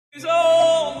His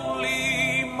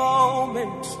only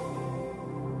moment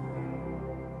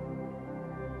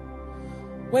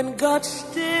when God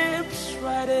steps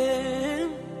right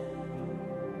in.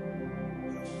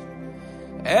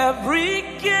 Every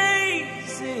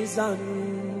gaze is on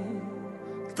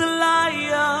the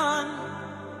Lion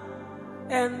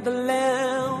and the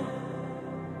Lamb.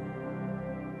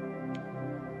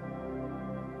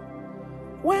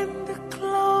 When the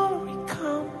glory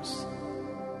comes,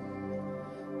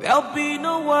 there'll be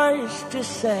no words to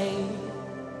say.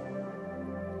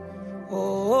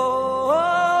 Oh,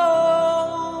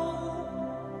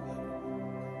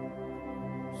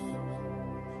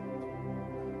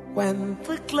 when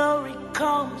the glory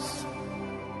comes,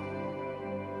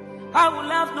 I will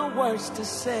have no words to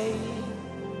say.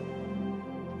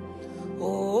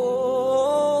 Oh,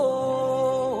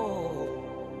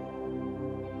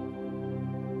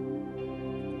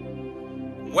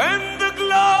 when the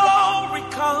glory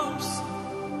comes,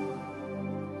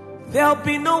 there'll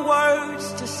be no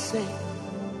words to say.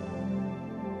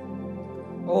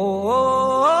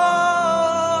 Oh,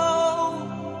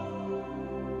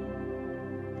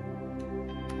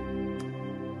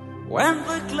 when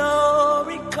the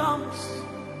glory comes,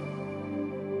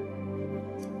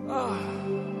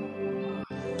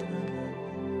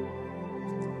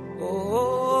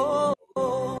 oh,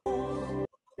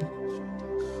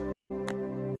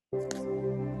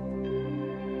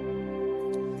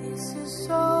 this is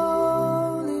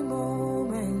holy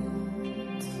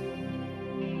moment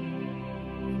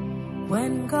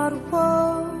when God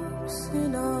walks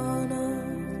in on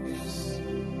us.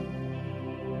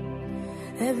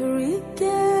 Every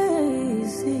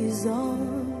gaze is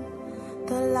on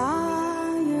the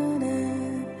Lion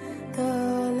and the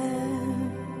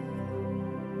Lamb.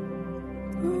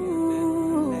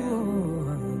 Ooh,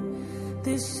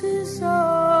 this is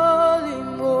holy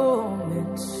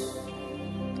moment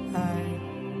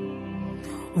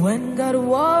when God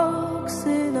walks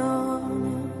in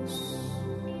on us.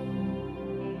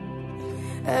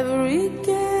 Every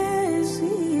gaze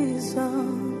is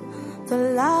on the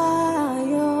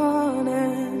Lion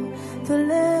and the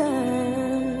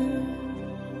Lamb.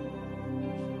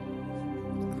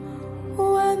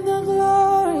 When the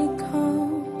glory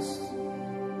comes,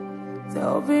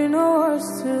 there'll be no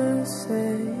words to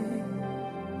say.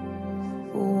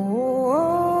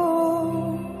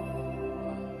 Oh,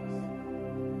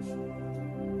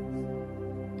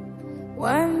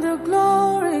 when the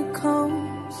glory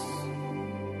comes,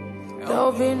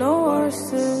 there'll be no words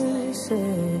to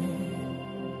say.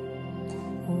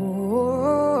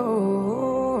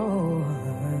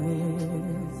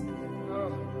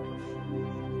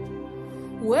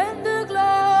 When the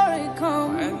glory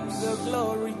comes,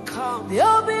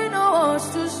 there'll be no words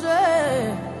to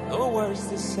say. No words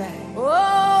to say. Oh,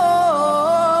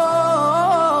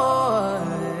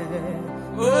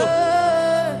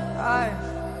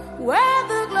 when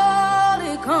the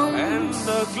glory comes,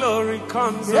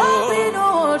 there'll be no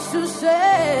words to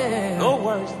say. No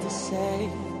words to say.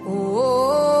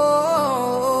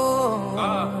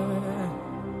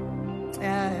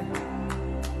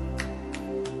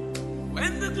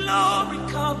 When the glory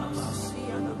comes,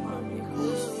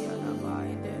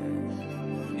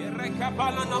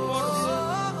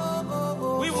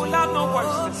 we will have no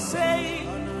words to say.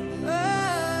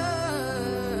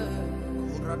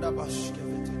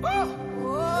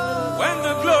 When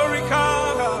the glory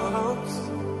comes,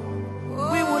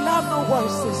 we will have no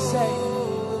words to say.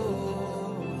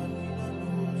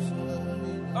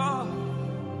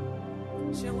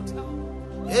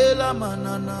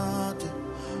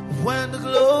 When the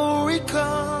glory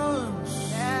comes,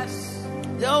 yes,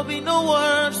 there'll be no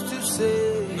words to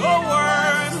say. No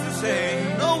words to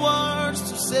say. No words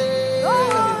to say.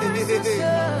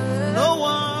 No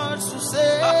words to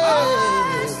say.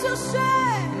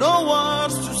 No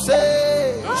words to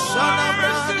say.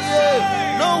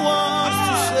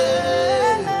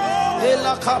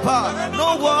 No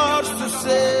words to say.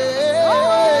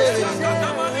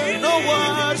 No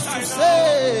words to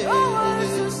say. No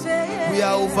words to say. We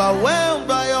are overwhelmed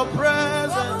by your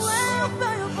presence.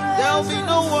 There'll be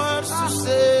no words to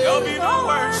say. There'll be no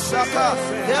words to say.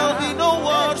 There'll be no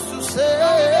words to say.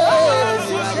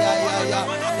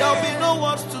 There'll be no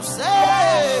words to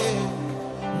say.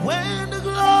 When the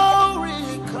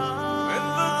glory comes. When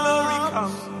the glory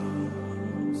comes.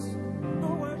 No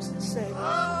words to say.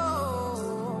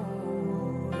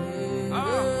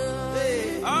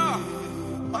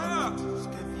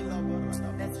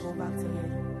 Let's go back to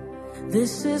it.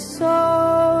 This is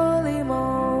holy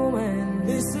moment.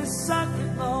 This is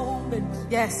sacred moment.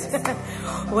 Yes.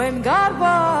 When God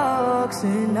walks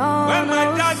in on When my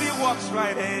us, daddy walks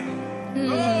right in.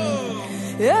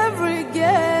 every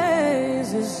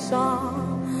gaze is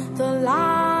on the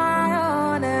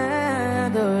lion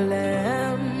and the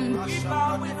lamb.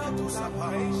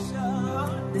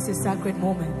 This is sacred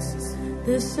moments.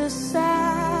 This is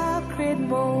sacred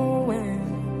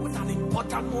moment. What an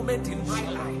important moment in my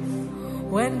life.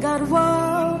 When God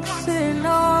walks in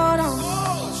on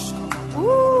us,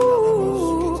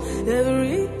 ooh,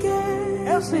 every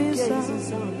gaze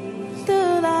is on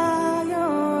the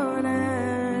lion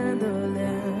and the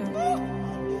lamb.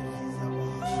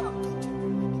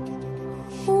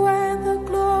 When the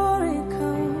glory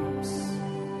comes,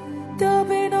 there'll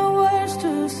be no words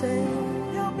to say.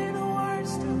 There'll be no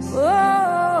words to say.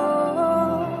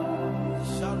 Oh.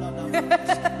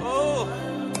 Oh,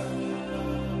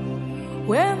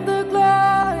 When the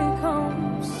glory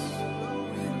comes,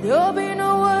 there'll be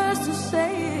no words to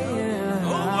say.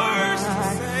 no words to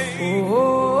say.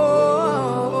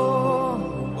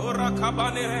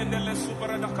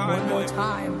 One more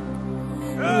time.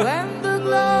 When the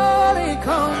glory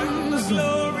comes,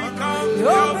 Glory comes.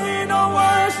 there'll be no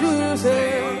words to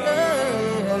say.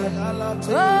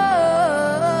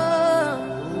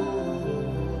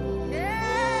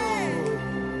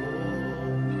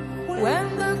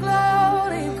 When the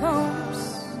glory comes,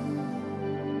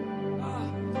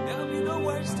 There'll be no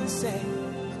words to say.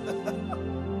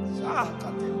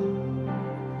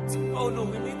 Oh no,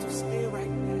 we need to stay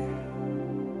right there.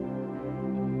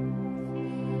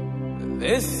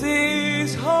 This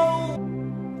is hope.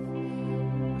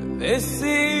 This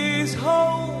is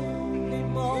holy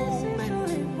moment.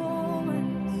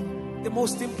 The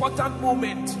most important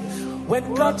moment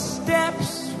when God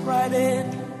steps right in,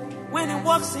 when He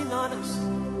walks in on us.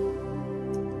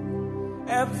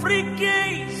 Every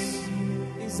gaze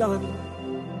is on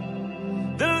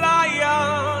the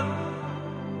lion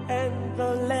and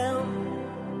the lamb.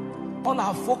 All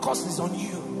our focus is on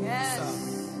you. yes.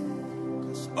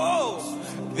 Oh,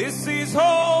 this is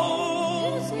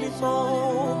holy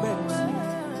moment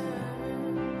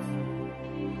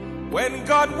when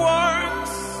God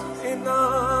works in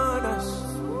on us.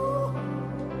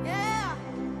 Yeah.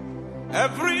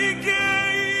 Every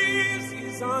gaze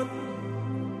is on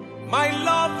my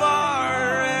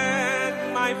lover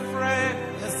and my friend.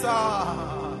 Yes, sir.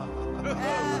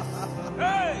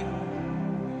 Hey,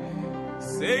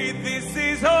 say this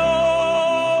is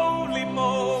holy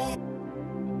moment.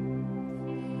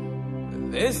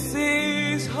 This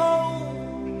is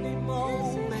holy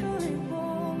moment.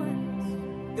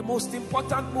 The most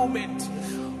important moment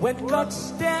when God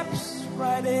steps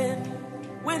right in,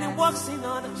 when He walks in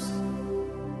on us.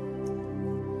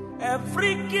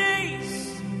 Every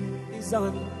gaze is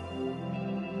on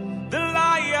the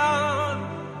lion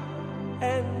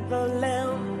and the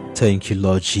lamb. Thank you,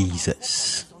 Lord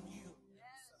Jesus.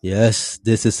 Yes,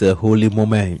 this is a holy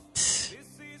moment.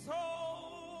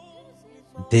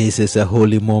 This is a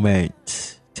holy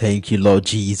moment. Thank you, Lord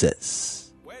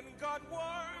Jesus.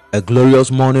 A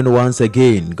glorious morning once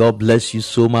again. God bless you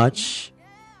so much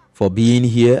for being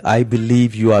here. I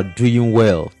believe you are doing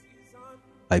well.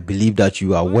 I believe that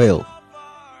you are well.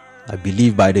 I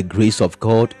believe by the grace of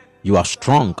God, you are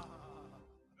strong.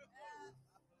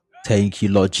 Thank you,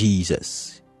 Lord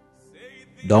Jesus.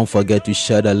 Don't forget to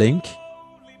share the link.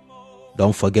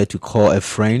 Don't forget to call a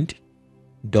friend.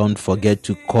 Don't forget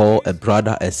to call a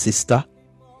brother, a sister.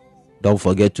 Don't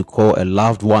forget to call a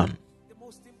loved one.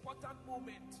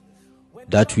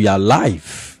 That we are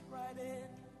live.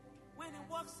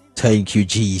 Thank you,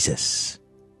 Jesus.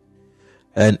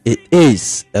 And it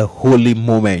is a holy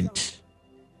moment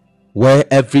where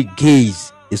every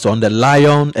gaze is on the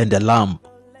lion and the lamb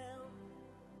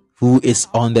who is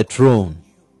on the throne.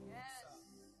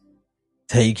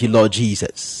 Thank you, Lord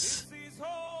Jesus.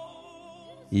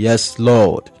 Yes,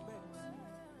 Lord.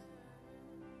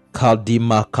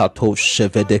 Kadima kato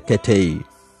shevedekete.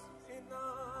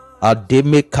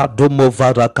 Ademe kadomo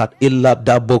varakat illa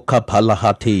dabo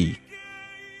kapalahati.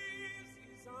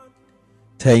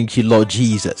 Thank you, Lord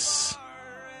Jesus.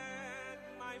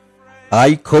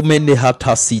 I komene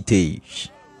hatasite.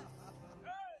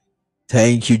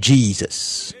 Thank you,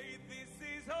 Jesus.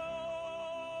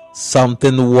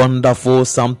 Something wonderful,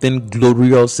 something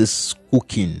glorious is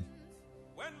cooking.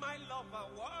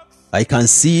 I can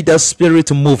see the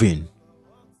Spirit moving.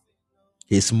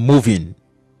 He's moving.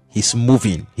 He's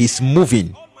moving. He's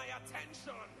moving.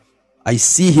 I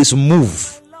see His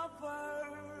move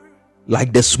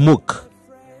like the smoke.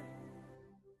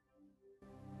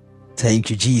 Thank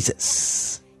you,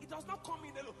 Jesus.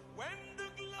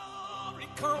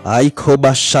 I koba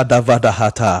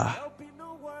shadavadahata.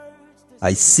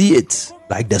 I see it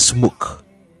like the smoke.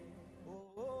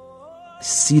 I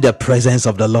see the presence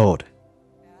of the Lord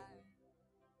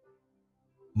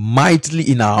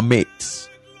mightily in our midst.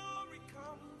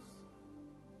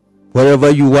 Wherever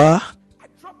you are,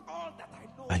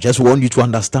 I just want you to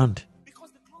understand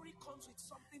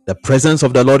the presence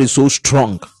of the Lord is so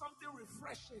strong.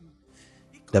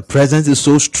 The presence is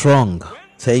so strong.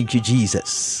 Thank you,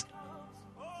 Jesus.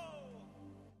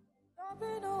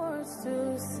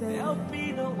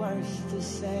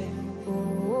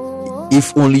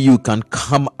 If only you can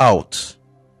come out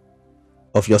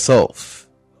of yourself,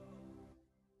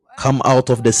 come out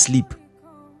of the sleep,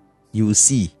 you will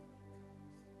see.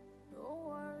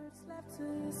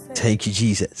 Thank you,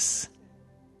 Jesus.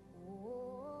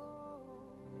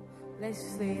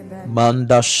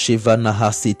 Manda Shiva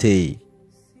Nahasite.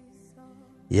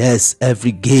 Yes,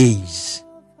 every gaze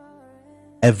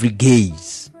is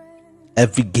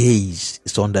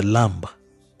on the Lamb.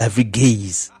 Every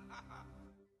gaze.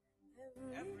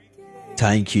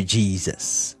 Thank you,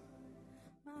 Jesus.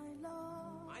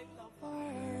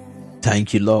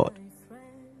 Thank you, Lord.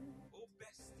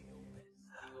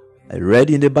 I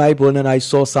read in the Bible and I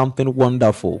saw something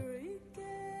wonderful.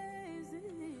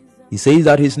 He says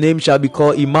that his name shall be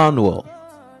called Emmanuel,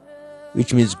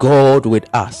 which means God with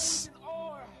us.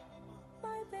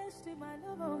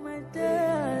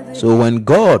 So when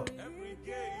God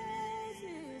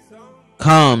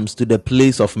comes to the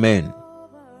place of men,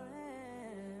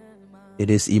 it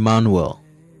is Emmanuel.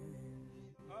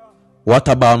 What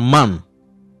about man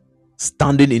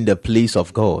standing in the place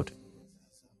of God?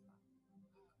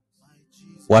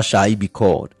 What shall he be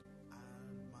called?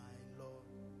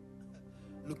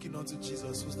 Looking unto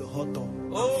Jesus, who's the author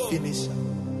and finisher.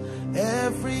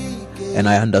 And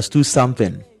I understood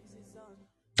something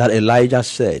that Elijah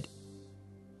said.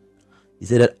 He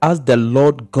said that as the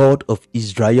Lord God of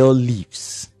Israel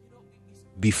lives,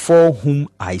 before whom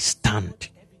I stand,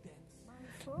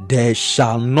 there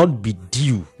shall not be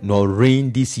dew nor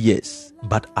rain these years,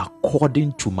 but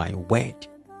according to my word.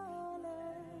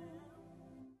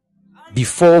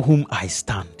 Before whom I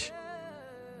stand.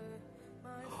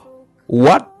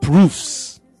 What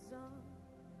proves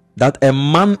that a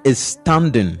man is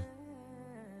standing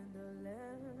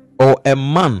or a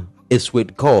man is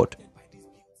with God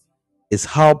is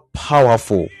how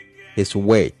powerful his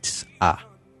words are.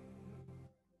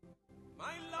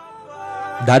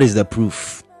 That is the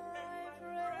proof.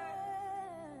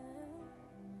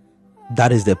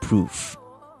 That is the proof.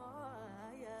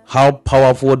 How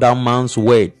powerful that man's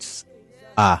words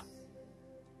are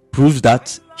proves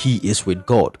that he is with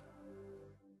God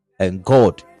and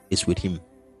God is with him.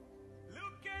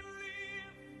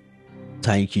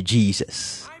 Thank you,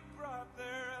 Jesus.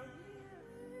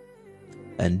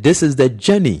 And this is the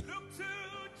journey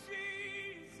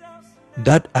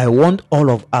that I want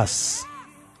all of us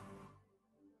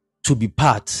to be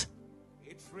part.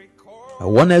 I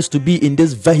want us to be in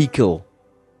this vehicle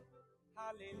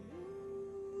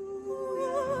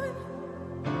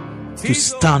to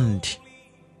stand.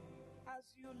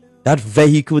 That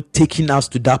vehicle taking us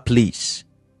to that place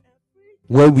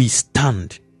where we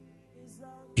stand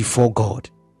before God.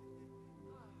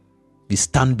 We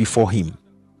stand before him.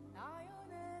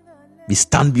 We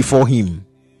stand before him.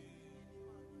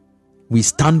 We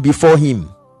stand before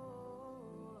him.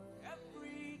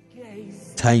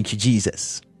 Thank you,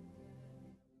 Jesus.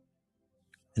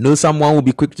 I know someone will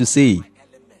be quick to say,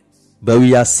 but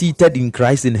we are seated in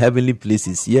Christ in heavenly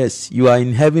places. Yes, you are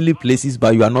in heavenly places,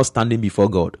 but you are not standing before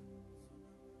God.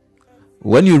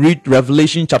 When you read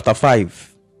Revelation chapter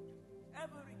 5,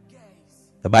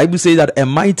 the Bible says that a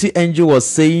mighty angel was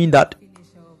saying that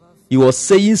he was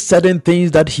saying certain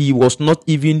things that he was not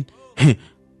even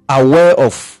aware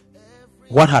of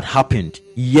what had happened,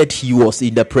 yet he was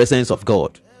in the presence of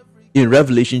God. In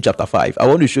Revelation chapter 5, I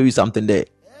want to show you something there.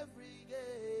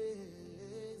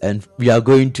 And we are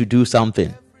going to do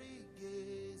something.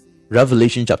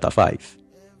 Revelation chapter 5.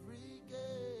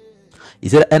 He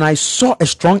said, and I saw a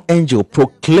strong angel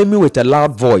proclaiming with a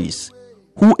loud voice,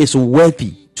 who is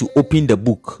worthy to open the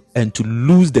book and to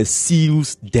loose the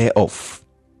seals thereof.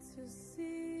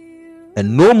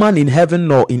 And no man in heaven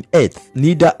nor in earth,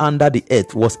 neither under the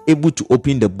earth, was able to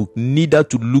open the book, neither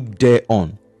to look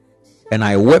thereon. And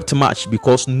I wept much,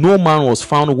 because no man was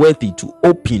found worthy to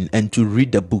open and to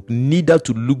read the book, neither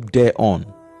to look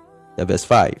thereon. Verse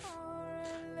 5.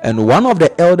 And one of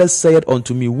the elders said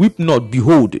unto me, weep not,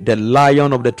 behold, the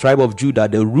Lion of the tribe of Judah,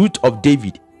 the Root of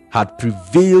David, had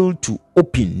prevailed to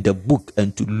open the book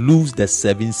and to loose the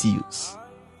 7 seals.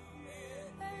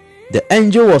 The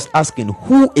angel was asking,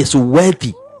 who is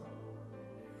worthy?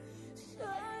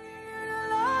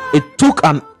 It took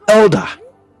an elder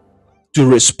to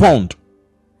respond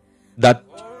that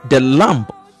the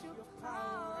lamp.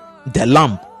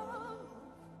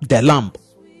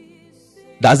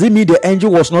 Does it mean the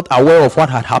angel was not aware of what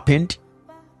had happened?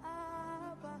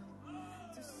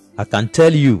 I can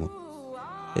tell you,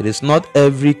 it is not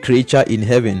every creature in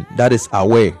heaven that is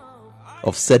aware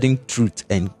of certain truths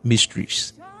and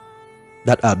mysteries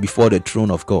that are before the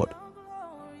throne of God.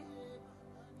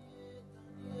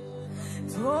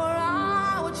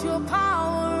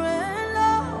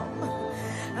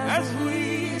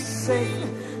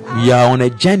 We are on a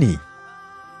journey,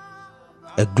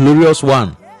 a glorious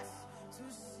one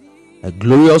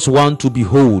to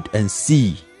behold and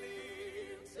see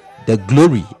the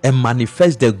glory and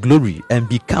manifest the glory and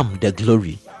become the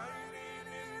glory.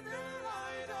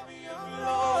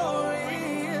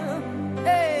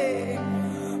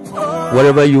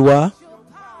 Wherever you are,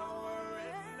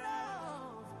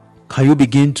 can you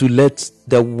begin to let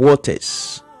the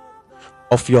waters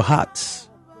of your heart,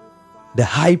 the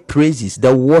high praises,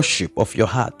 the worship of your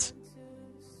heart,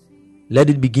 let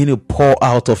it begin to pour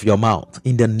out of your mouth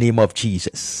in the name of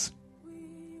Jesus.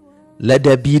 Let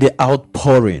there be the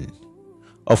outpouring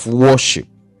of worship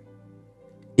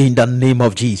in the name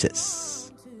of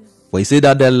Jesus. For he said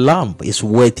that the Lamb is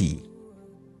worthy.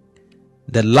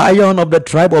 The Lion of the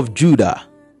tribe of Judah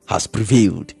has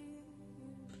prevailed.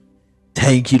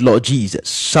 Thank you, Lord Jesus.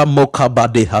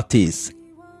 Shamokabade hatis.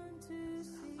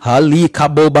 Hali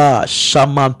kaboba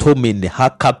shamantomin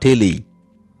hakateli.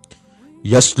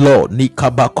 Yes, Lord.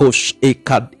 Nikabakosh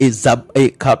ekad ezab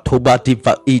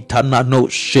ekatobativa itanano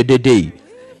shedede.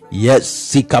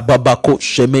 Yes, sikababako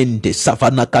shemende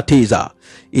savanakateza.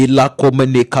 Ila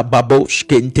komene kababosh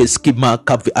kenteskima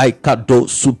kavi aikado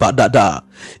subadada.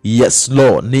 Yes,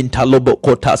 Lord. Nintalobo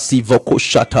kota sivoko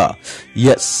shata.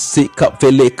 Yes, sika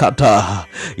vele kata.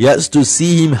 Yes, to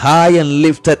see him high and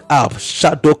lifted up.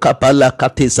 Shado kabala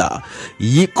kateza.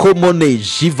 Yikomone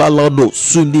jivalono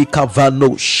suni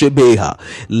kavano shebeha.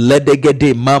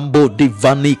 Ledegede mambo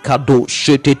divani kado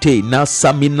shetete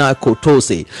nasamina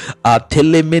kotose.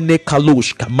 Atelemene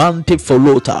kalush kamante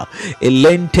folota.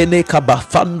 Elentene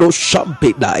kabafando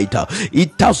shampe daita.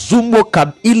 Itazumo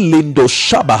kad ilindo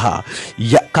shabaha.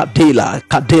 Ya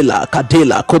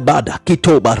kadela kobada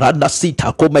kitoba randa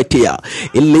sita kometea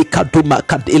ile kaduma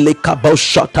kadele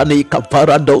kaboshatane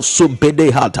kavarando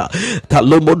sumpede hata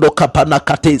talomodo kapana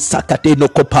kate sakate no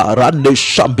koparande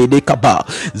shambede kaba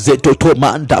zetoto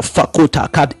manda fakuta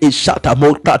kad ishata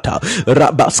motata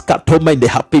rabaskatomende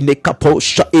hapine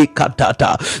kaposha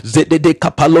ekatata zedede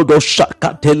kapalodo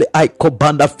shakatele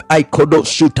aikobanda aikodo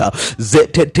shuta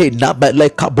zetete nabele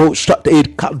kabosha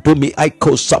kadumi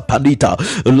aiko sapanita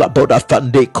laboda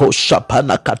fande ko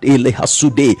shapana kadele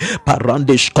hasude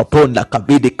parandish kapona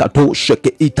kabide kato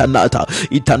sheke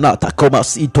itanata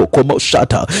komasito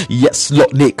komoshata. Yes,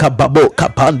 Lord, ne kababo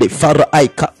kapande fara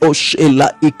aika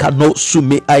oshela ikano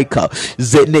sume aika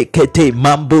zene kete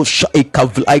mambo shaika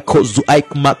vlaiko zu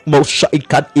aik makmo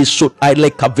shaikat isut aile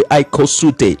kavi aiko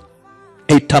sute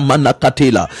etamana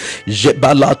katela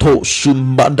jebalato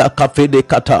sumbanda kafede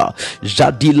kata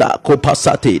jadila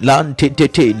kopasate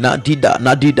lantete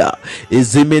nadida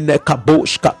ezimene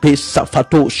kabosh kape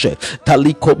safatoshe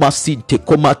taliko masinte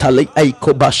komatale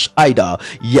aikobash aida.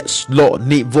 Yes, Lord,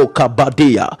 nivo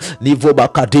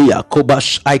bakadia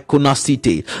kobash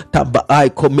aikonasite tamba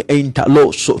aikome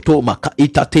entalo soto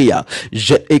makaitatea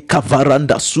je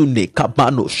ekavaranda sune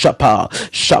kamano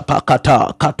shapa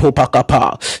kata katopa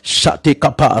kapa shate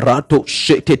kaparato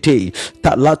shetete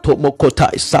talato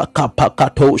mokotai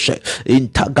sakapakatoshe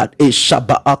intagat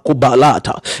eshaba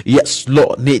akubalata. Yes,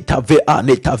 Lord,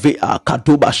 netavea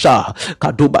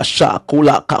kadubasha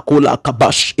kula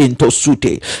kabash into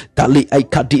sute tali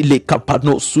aikadile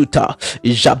kapano suta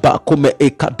jaba kume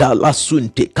ekadala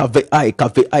sunte kave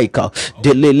aika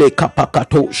delele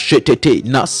kapakato shetete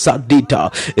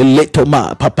nasadita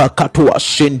letoma papakato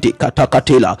ashende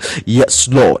katakatela. Yes,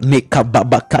 Lord,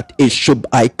 nekababakat shub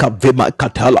aika vema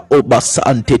katala obasa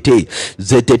antete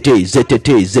zetete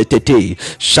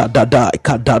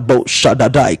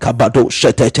shadadai kabado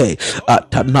shetete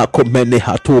atanako mene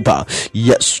hatuba.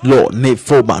 Yes, Lord,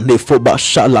 nefoba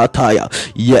shalataya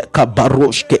ye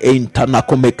kabaroshke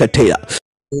entanako meketea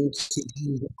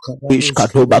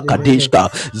ishkatoba kadishka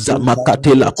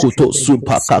zamakatela kuto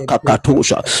supa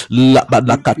kakakatosha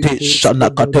labanakate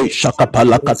shanakate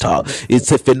shakapalakata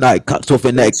isefenai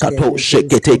kato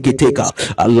shekete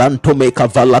alantome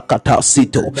kavalakata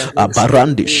sito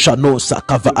abarandi shanosa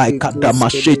kava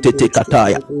aikadamashete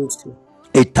tekataya.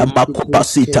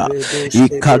 Etamakopasita,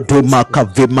 Ikaduma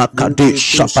Kavima Kade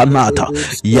Shapanata.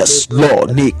 Yes,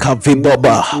 Lord,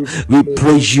 Nikavibaba. We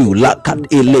praise you, Lakad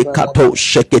Elekato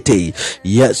Shekete.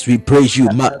 Yes, we praise you,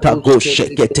 Matago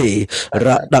Shekete,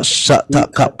 Rada Shata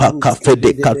Kapaka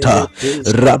Fedekata,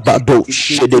 Rabado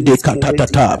Shedede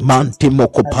Katatata,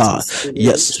 Mantimokopa.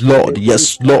 Yes, Lord,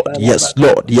 yes, Lord, yes,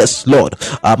 Lord, yes, Lord.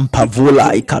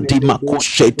 Ampavula Ikadima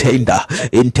Koshetenda,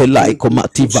 Intelai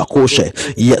Komativa Koshe.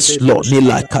 Yes, Lord,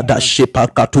 Nila Kadashepa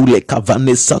Katule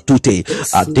Kavanesa Tute,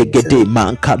 Adegede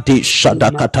Mankade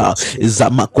Shadakata,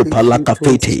 Zamakopala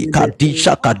Kafete,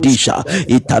 Kadisha,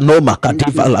 Itanoma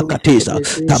Kadiva Lakateza,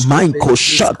 Tamainko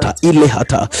Shata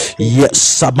Ilehata.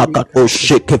 Yes, Samakato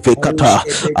Shekevekata.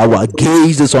 Our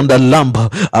gaze is on the lamb,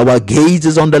 our gaze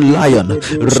is on the lion.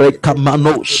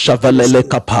 Rekamano Shavalele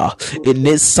Kapa,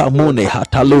 Inesamone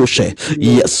Hataloshe.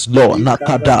 Yes, Lord,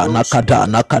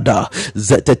 Nakada,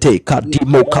 Zetete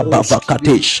Kadimo Kabava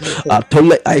Katesh,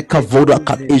 Atole Aikavoda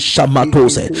Katesha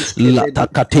Matose,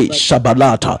 Latakate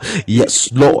Shabalata.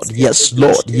 Yes, Lord, yes,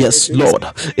 Lord, yes, Lord.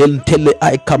 Intele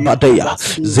Aikabadea,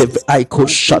 Zev Aiko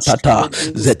Shatata,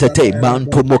 Zetete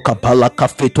Mantomo Kabala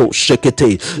Kafeto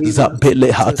Shekete,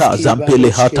 Zampele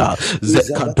Hata,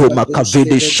 Zekadoma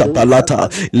Kavede Shabalata,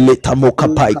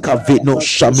 Letamokapai Kaveno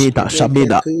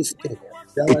Shamina.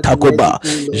 Itagoba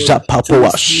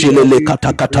Japapoa Shilele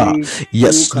Katakata.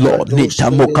 Yes, Lord,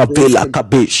 Nitamoka Vela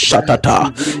Kabe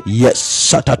Shatata.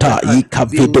 Yes, Shatata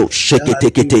Ikavido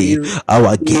Sheketekete.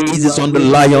 Our gaze is on the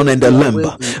lion and the lamb.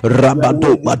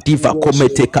 Rabado Badiva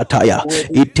Komete Kataya.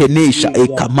 Itenesha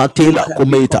Ekamatela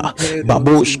Kometa.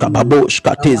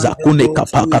 Baboshka Teza Kune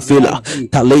Kapaka Fela.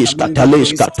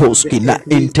 Taleshka Toski na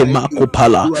Intema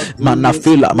Kupala.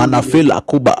 Manafela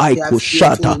Kuba Aiko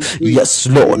Shata. Yes,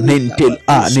 Lord, Nintil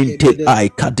I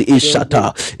Kadi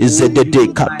Ishata Zedede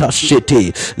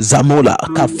Katashete Zamola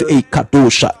Kafe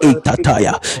Kadosha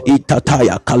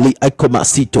Itataya Kali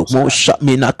Ikomasito Mosha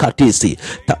Mina Katisi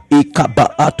Ta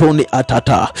Ikaba Atoni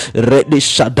Atata Rede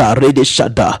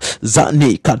Shada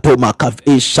Zani Katoma Kav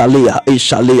Ishalia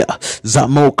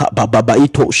Zamoka Bababa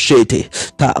Ito Shete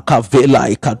Ta Kavela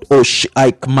Ikadosh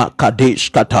Aikma Kadesh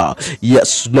Kata.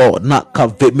 Yes, Lord,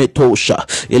 Nakave Metosha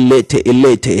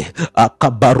Elete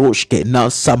Akabaroshke na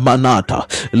Samanata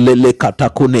Lele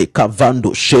Katakune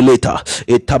Kavando Sheleta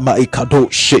Etama Ikado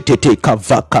Shetete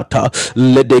Kavakata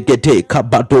Ledegete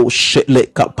Kabado Shele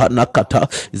Kapanakata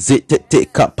Zetete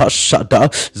Kapashada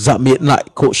Zamina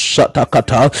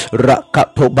Koshatakata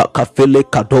Rakatoba Kafele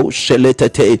Kado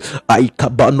Sheletete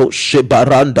Aikabano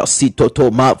Shebaranda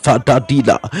Sitoto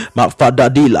Mafadadila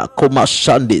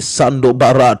Komashande Sando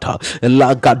Barata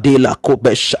Lagadela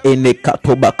Kobesh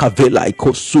Enekatoba Kavela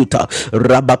Ikosuta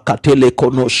Rabakatele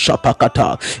Kono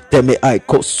Shapakata Teme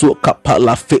Aiko Suka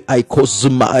Palafe Aiko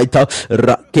Zumaita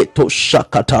Raketo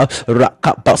Shakata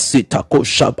Rakabasita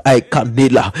Koshab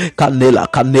Aikanela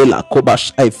Kanela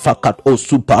Kobash Aifakat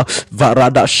Osupa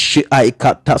Varada Shi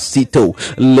Aikata Sito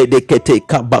Ledekete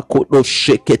Kabako no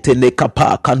Shekete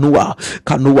Nekapa Kanua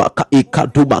Ka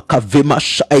Ikaduma Kavema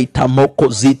Shaitamoko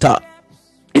Zita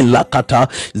Ilakata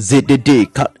Zedede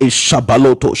Kat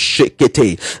Shabaloto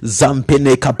Shekete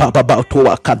Zampene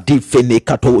Kababato Kadifene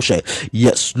Katoshe.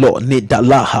 Yes, Lord,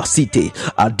 Nidalaha City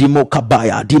Adimo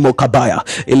Kabaya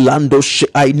Ilando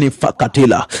Shaini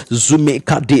Fakatila Zume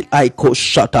Kadil Aiko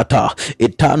Shatata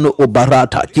Etano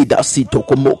Obarata Kidasito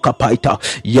Komoka Paita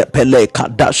Yepele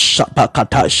Kadasha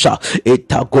Pakatasha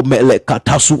Etagomele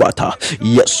Katasuata.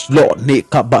 Yes, Lord,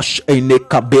 Nekabash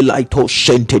Enekabelaito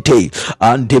Shentete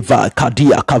Andeva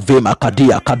Kadia Kavema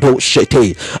Kadia Kado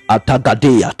Shete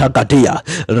Atagadea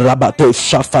Rabato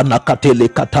Shafana Katele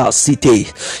Kata City.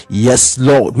 Yes,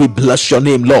 Lord, we bless your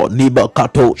name, Lord. Niba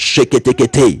Kato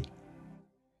Sheketekete.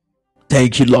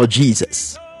 Thank you, Lord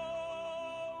Jesus.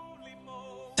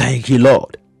 Thank you,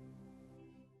 Lord.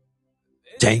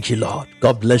 Thank you, Lord.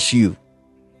 God bless you.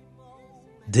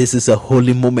 This is a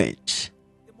holy moment.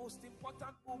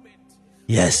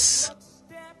 Yes.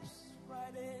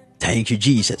 Thank you,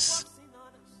 Jesus.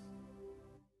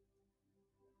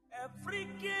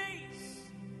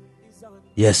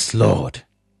 Yes, Lord.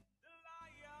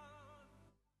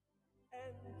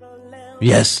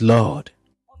 Yes, Lord.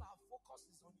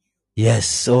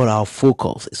 Yes, all our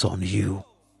focus is on you.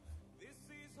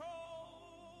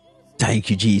 Thank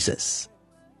you, Jesus.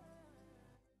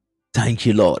 Thank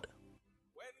you, Lord.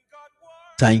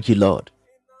 Thank you, Lord.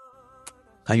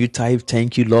 Can you type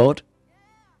thank you, Lord?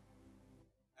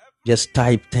 Just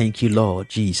type thank you, Lord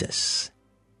Jesus.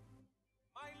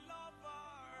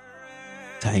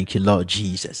 Thank you, Lord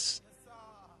Jesus.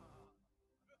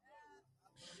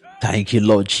 Thank you,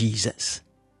 Lord Jesus.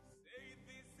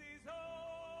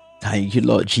 Thank you,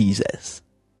 Lord Jesus.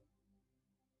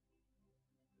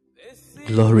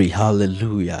 Glory,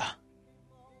 hallelujah.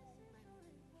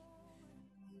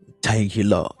 Thank you,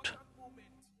 Lord.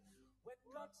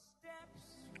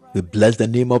 We bless the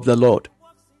name of the Lord.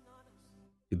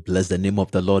 We bless the name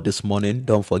of the Lord this morning.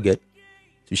 Don't forget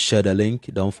to share the link.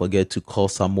 Don't forget to call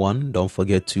someone. Don't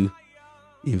forget to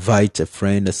invite a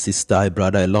friend, a sister, a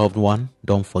brother, a loved one.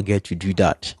 Don't forget to do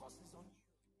that.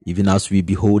 Even as we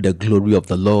behold the glory of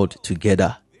the Lord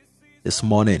together this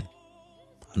morning,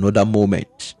 another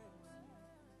moment.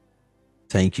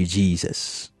 Thank you,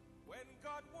 Jesus.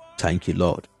 Thank you,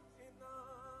 Lord.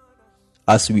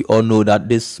 As we all know that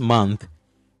this month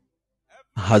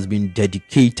has been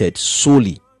dedicated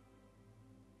solely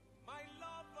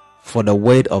for the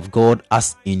word of God,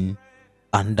 as in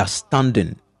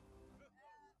understanding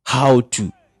how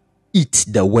to eat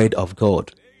the word of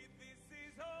God.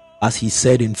 As he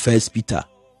said in First Peter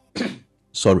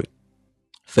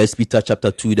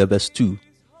chapter 2, the verse 2,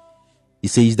 he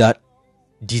says that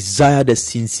desire the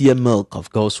sincere milk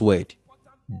of God's word,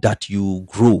 that you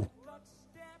grow.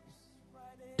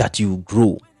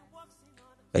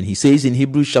 And he says in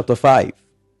Hebrews chapter 5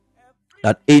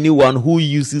 that anyone who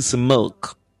uses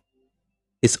milk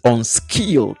is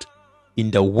unskilled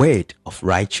in the word of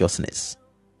righteousness.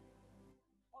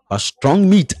 But strong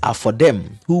meat are for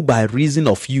them who by reason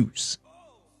of use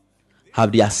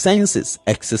have their senses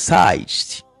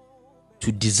exercised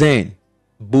to discern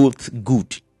both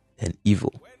good and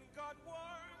evil.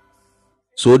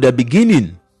 So the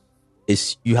beginning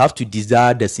is you have to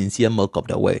desire the sincere milk of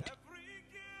the word.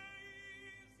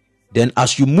 Then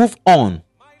as you move on,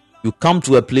 you come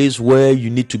to a place where you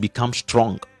need to become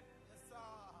strong.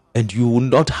 And you will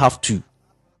not have to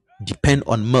depend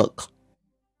on milk,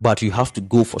 but you have to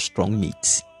go for strong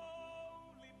meat.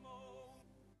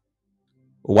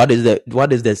 What is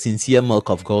the sincere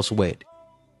milk of God's word?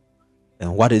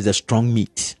 And what is the strong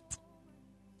meat?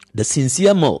 The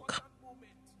sincere milk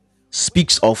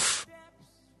speaks of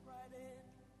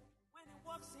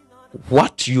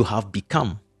what you have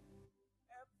become.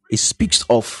 It speaks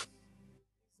of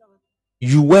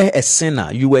you were a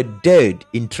sinner, you were dead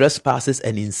in trespasses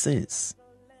and in sins,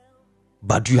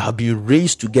 but you have been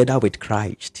raised together with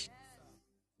Christ.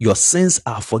 Your sins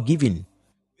are forgiven.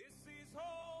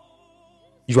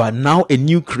 You are now a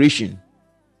new creation.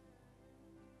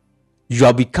 You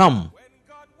have become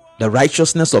the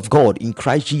righteousness of God in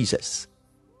Christ Jesus.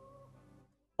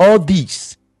 All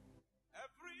these,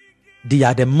 they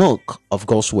are the milk of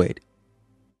God's word.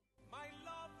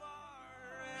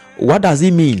 What does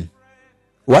it mean?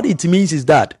 What it means is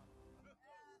that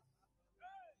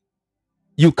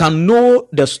you can know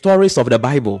the stories of the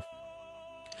Bible,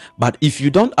 but if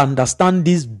you don't understand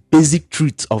these basic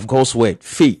truths of God's word,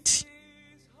 faith,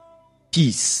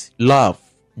 peace, love,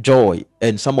 joy,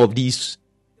 and some of these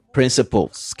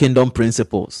principles, kingdom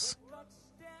principles,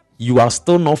 you are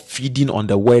still not feeding on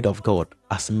the word of God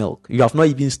as milk. You have not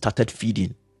even started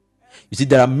feeding. You see,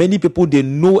 there are many people, they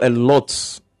know a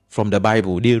lot from the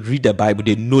Bible. They read the Bible,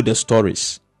 they know the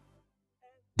stories.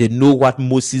 They know what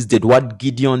Moses did, what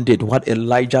Gideon did, what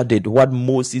Elijah did, what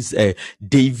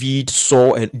David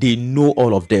saw, and they know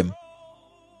all of them.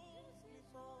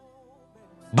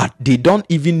 But they don't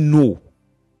even know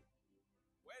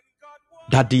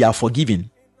that they are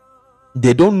forgiven.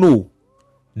 They don't know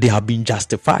they have been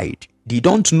justified. They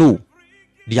don't know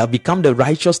they have become the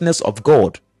righteousness of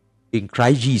God in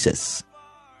Christ Jesus.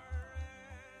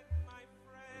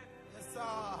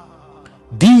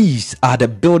 These are the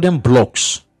building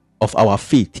blocks of our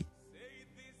faith.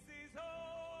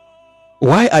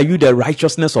 Why are you the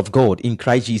righteousness of God in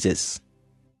Christ Jesus?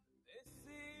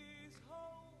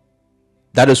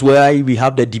 That is why we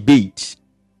have the debate.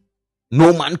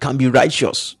 No man can be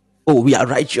righteous. Oh, we are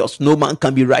righteous. No man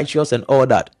can be righteous and all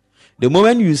that. The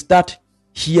moment you start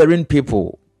hearing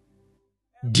people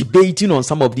debating on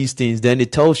some of these things, then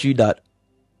it tells you that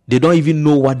they don't even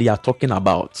know what they are talking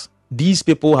about. These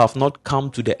people have not come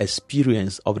to the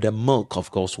experience of the milk of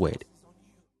God's word.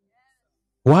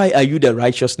 Why are you the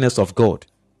righteousness of God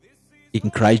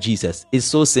in Christ Jesus? It's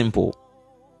so simple.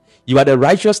 You are the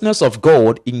righteousness of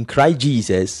God in Christ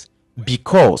Jesus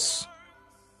because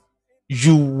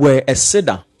you were a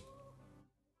sinner.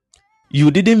 You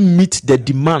didn't meet the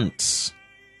demands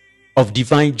of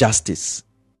divine justice.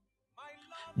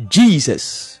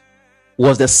 Jesus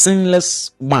was the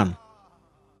sinless one,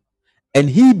 and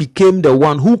he became the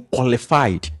one who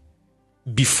qualified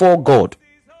before God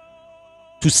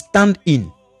to stand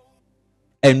in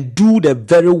and do the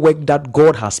very work that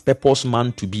God has purposed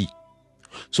man to be.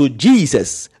 So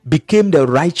Jesus became the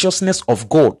righteousness of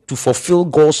God to fulfill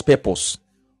God's purpose.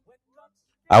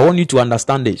 I want you to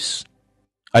understand this.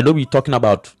 I know we're talking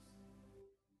about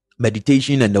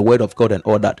meditation and the word of God and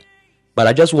all that, but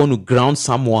I just want to ground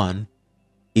someone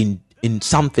in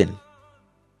something.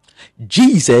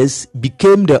 Jesus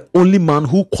became the only man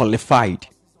who qualified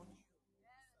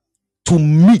to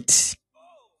meet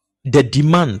the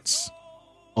demands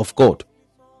of God.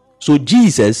 So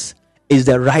Jesus is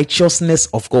the righteousness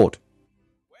of God,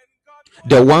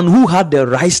 the one who had the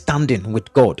right standing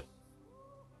with God.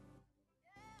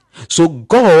 So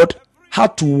God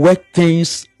had to work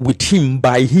things with him,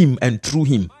 by him, and through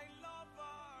him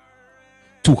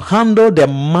to handle the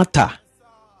matter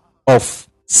of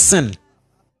sin.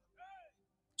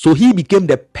 So he became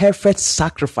the perfect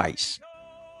sacrifice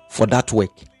for that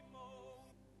work.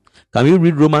 Can we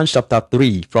read Romans chapter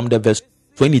 3 from the verse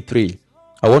 23?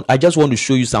 I just want to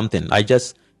show you something.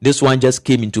 This one just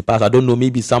came into pass. I don't know,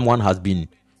 maybe someone has been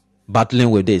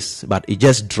battling with this, but it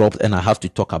just dropped and I have to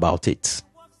talk about it.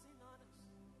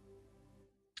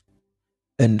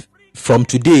 And from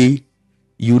today,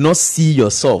 you will not see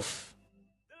yourself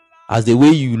as the way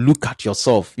you look at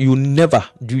yourself. You never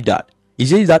do that. He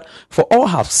says that, for all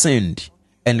have sinned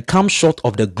and come short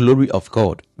of the glory of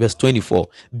God. Verse 24,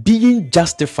 being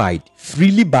justified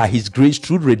freely by his grace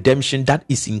through redemption that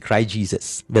is in Christ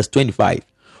Jesus. Verse 25,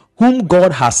 whom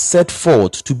God has set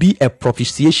forth to be a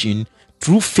propitiation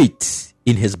through faith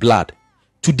in his blood,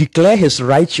 to declare his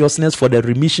righteousness for the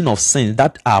remission of sins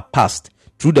that are past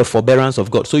through the forbearance of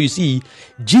God. So you see,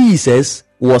 Jesus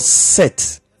was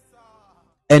set,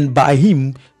 and by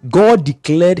him God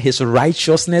declared his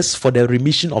righteousness for the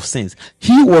remission of sins.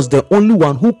 He was the only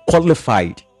one who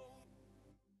qualified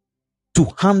to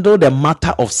handle the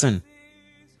matter of sin.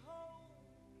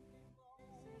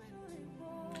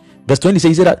 Verse 20 says,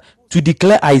 he said that, to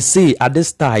declare, I say, at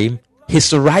this time,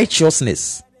 his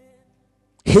righteousness.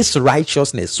 His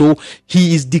righteousness. So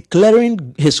he is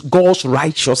declaring his God's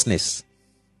righteousness,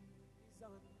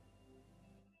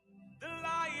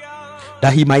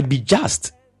 that he might be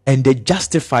just and the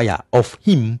justifier of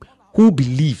him who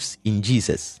believes in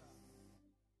Jesus.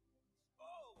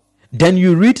 Then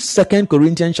you read 2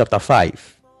 Corinthians chapter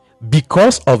 5.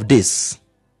 Because of this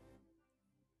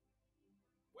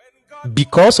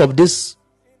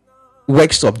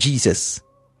works of Jesus,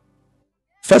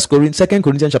 2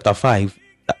 Corinthians chapter 5,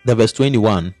 the verse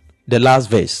 21, the last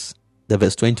verse, the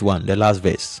verse 21, the last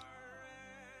verse,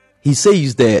 he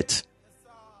says that,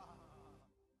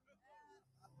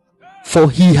 for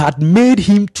he had made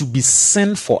him to be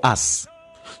sin for us.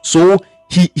 So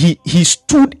he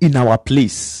stood in our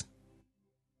place,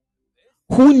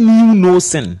 who knew no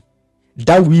sin,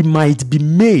 that we might be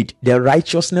made the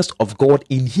righteousness of God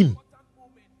in him.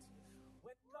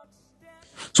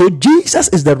 So Jesus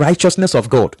is the righteousness of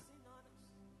God,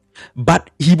 but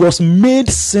he was made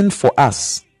sin for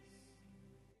us,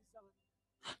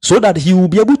 so that he will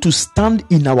be able to stand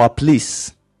in our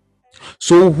place.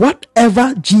 So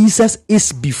whatever Jesus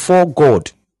is before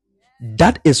God,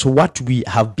 that is what we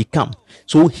have become.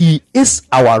 So he is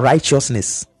our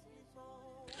righteousness.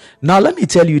 Now let me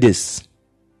tell you this.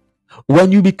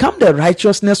 When you become the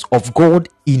righteousness of God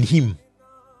in him,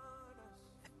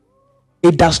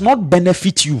 it does not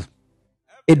benefit you.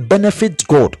 It benefits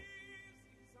God.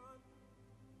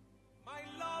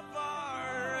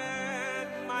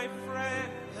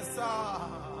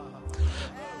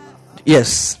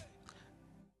 Yes.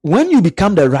 When you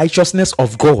become the righteousness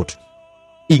of God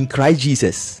in Christ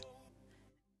Jesus,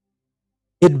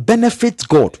 it benefits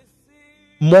God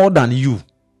more than you.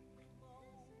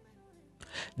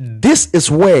 This is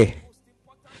where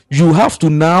you have to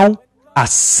now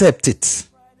accept it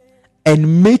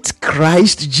and make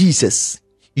Christ Jesus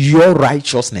your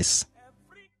righteousness.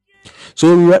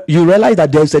 So you realize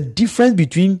that there's a difference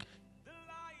between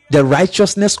the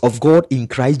righteousness of God in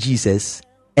Christ Jesus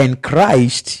and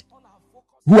Christ,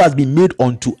 who has been made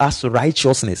unto us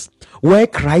righteousness, where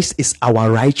Christ is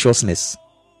our righteousness.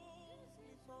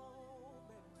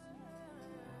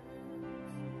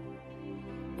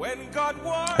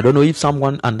 I don't know if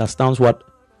someone understands what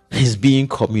is being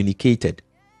communicated.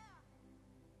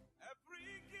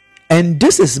 And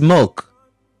this is milk.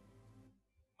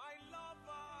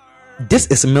 This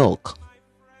is milk.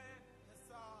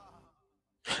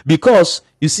 Because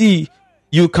you see,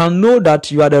 you can know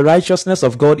that you are the righteousness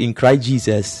of God in Christ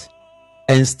Jesus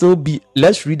and still be.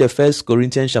 Let's read the 1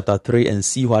 Corinthians chapter 3 and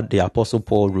see what the Apostle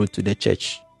Paul wrote to the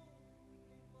church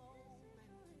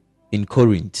in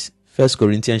Corinth. 1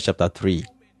 Corinthians chapter 3.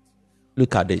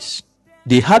 Look at this.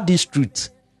 They had this truth,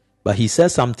 but he said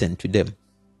something to them.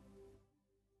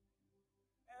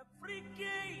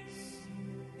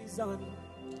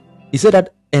 He said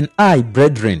that, and I,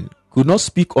 brethren, could not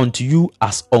speak unto you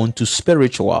as unto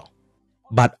spiritual,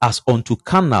 but as unto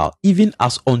carnal, even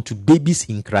as unto babies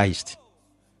in Christ.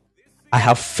 I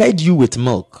have fed you with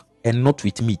milk and not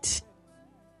with meat.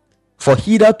 For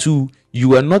hitherto you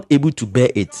were not able to bear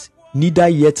it, neither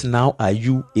yet now are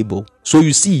you able. So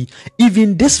you see,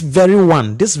 even this very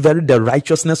the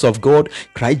righteousness of God,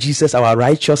 Christ Jesus, our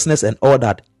righteousness and all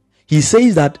that, he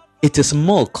says that it is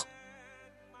milk.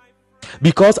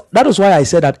 Because that is why I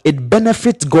said that it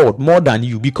benefits God more than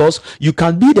you, because you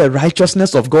can be the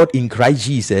righteousness of God in Christ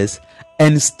Jesus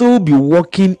and still be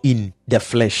walking in the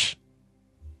flesh.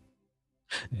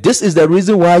 This is the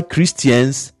reason why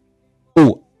Christians,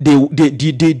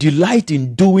 they delight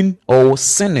in doing or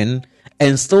sinning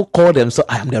and still call themselves,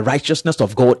 I am the righteousness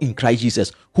of God in Christ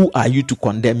Jesus. Who are you to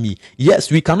condemn me?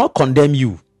 Yes, we cannot condemn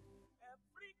you,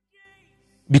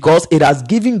 because it has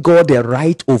given God the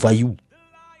right over you.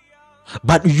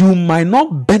 But you might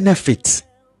not benefit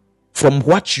from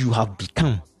what you have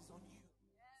become.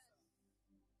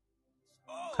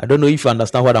 I don't know if you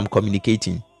understand what I'm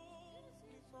communicating.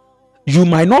 You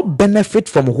might not benefit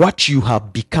from what you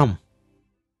have become.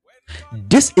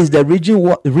 This is the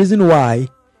reason why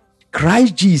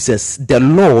Christ Jesus, the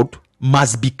Lord,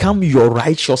 must become your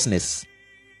righteousness.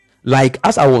 Like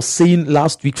as I was saying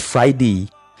last week, Friday,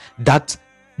 that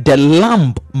the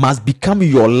lamb must become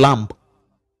your lamb.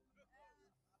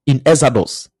 In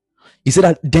Exodus, he said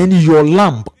that then your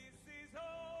lamb.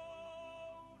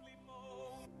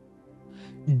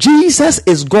 Jesus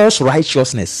is God's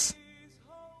righteousness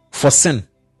for sin.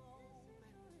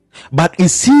 But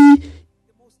is he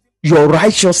your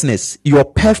righteousness, your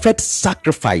perfect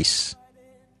sacrifice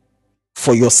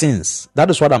for your sins? That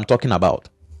is what I'm talking about.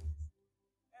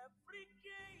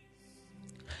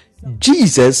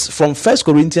 Jesus, from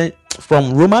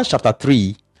Romans chapter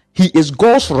 3, he is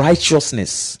God's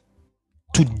righteousness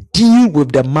to deal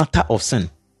with the matter of sin.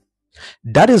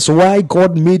 That is why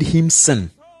God made him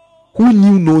sin, who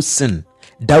knew no sin,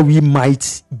 that we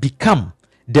might become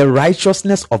the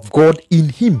righteousness of God in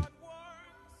him.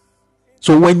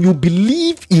 So when you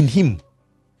believe in him,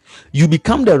 you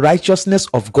become the righteousness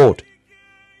of God.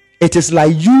 It is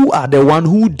like you are the one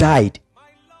who died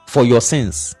for your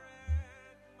sins.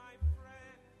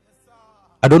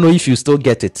 I don't know if you still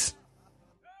get it.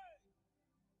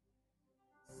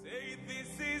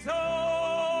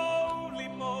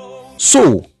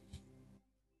 So,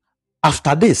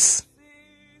 after this,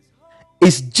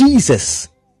 is Jesus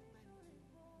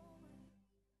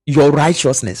your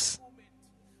righteousness?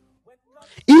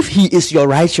 If he is your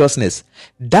righteousness,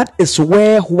 that is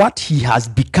where what he has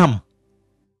become,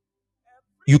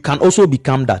 you can also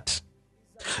become that.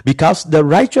 Because the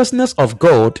righteousness of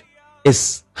God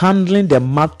is handling the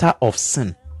matter of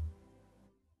sin.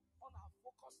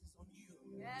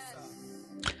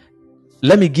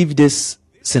 Let me give this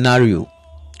scenario.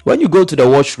 When you go to the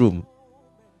washroom,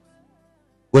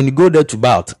 when you go there to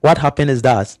bath, what happens is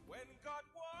that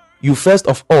you first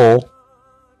of all,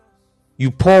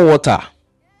 you pour water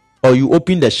or you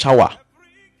open the shower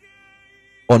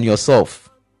on yourself.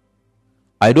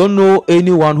 I don't know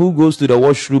anyone who goes to the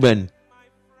washroom and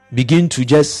begin to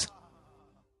just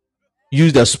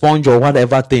use the sponge or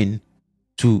whatever thing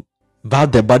to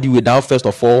bath the body without first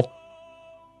of all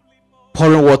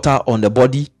pouring water on the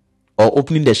body or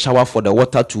opening the shower for the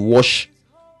water to wash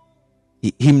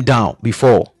him down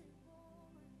before.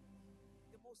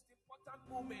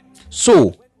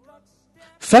 So,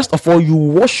 first of all, you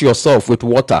wash yourself with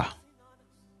water.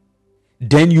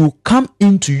 Then you come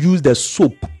in to use the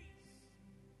soap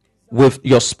with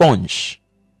your sponge.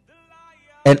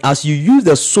 And as you use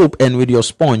the soap and with your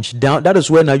sponge, that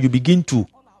is where now you begin to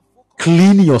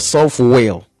clean yourself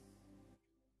well.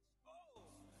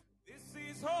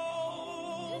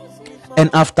 And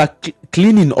after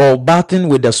cleaning or bathing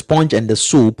with the sponge and the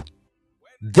soap,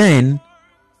 then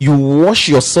you wash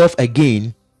yourself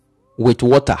again with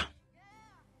water.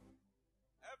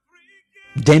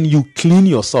 Then you clean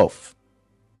yourself.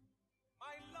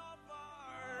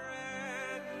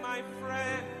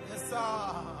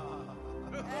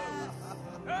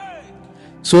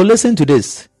 So listen to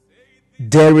this.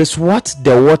 There is what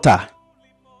the water,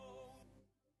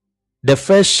 the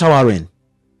first showering,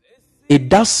 it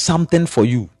does something for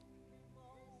you.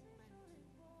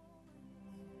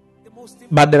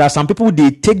 But there are some people,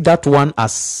 they take that one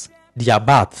as their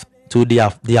bath. So they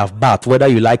have bath, whether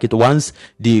you like it. Once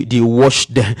they wash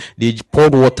they pour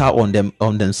water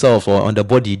on themselves or on the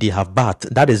body, they have bath.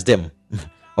 That is them.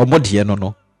 Or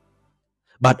no.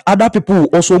 But other people will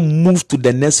also move to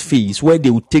the next phase where they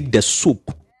will take the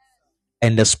soap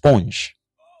and the sponge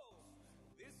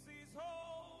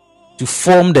to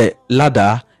form the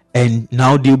lather and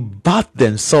now they bath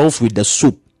themselves with the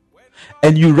soap.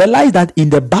 And you realize that in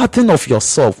the bathing of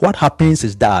yourself, what happens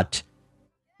is that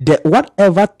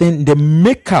the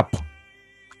makeup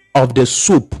of the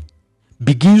soap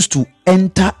begins to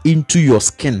enter into your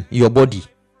skin, your body.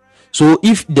 So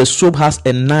if the soap has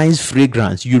a nice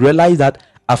fragrance, you realize that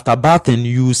after bathing,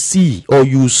 you see or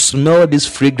you smell this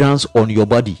fragrance on your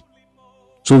body.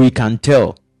 So we can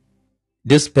tell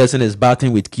this person is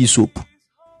bathing with key soap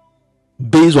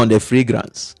based on the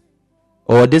fragrance.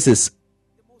 Or this is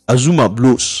Azuma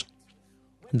Blows,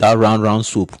 that round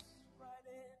soap.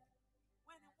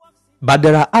 But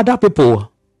there are other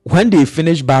people, when they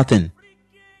finish bathing,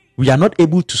 we are not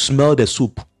able to smell the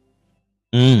soap.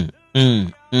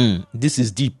 This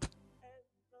is deep.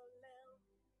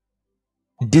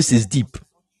 This is deep.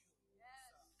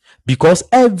 Because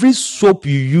every soap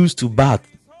you use to bath,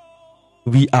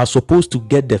 we are supposed to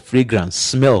get the fragrance,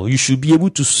 smell. You should be able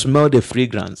to smell the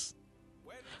fragrance.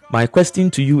 My question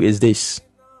to you is this: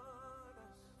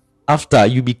 after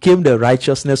you became the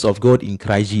righteousness of God in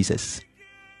Christ Jesus,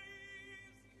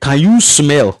 can you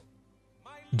smell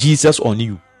Jesus on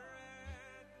you?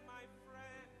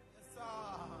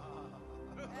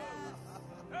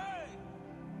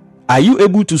 Are you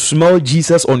able to smell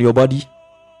Jesus on your body?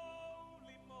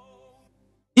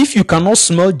 If you cannot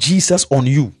smell Jesus on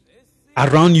you,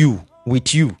 around you,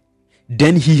 with you,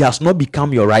 then he has not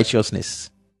become your righteousness.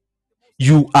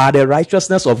 You are the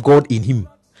righteousness of God in him,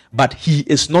 but he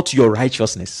is not your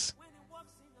righteousness.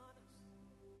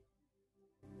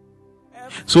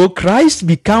 So Christ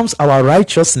becomes our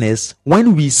righteousness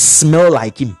when we smell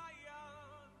like him.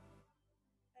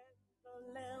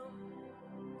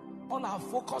 All our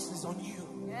focus is on you.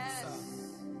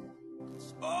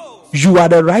 You are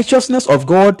the righteousness of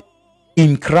God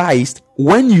in Christ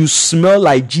when you smell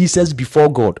like Jesus before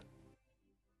God.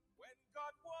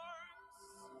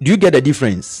 Do you get the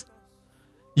difference?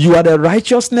 You are the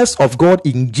righteousness of God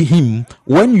in him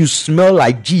when you smell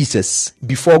like Jesus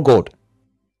before God.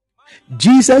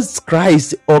 Jesus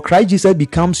Christ or Christ Jesus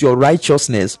becomes your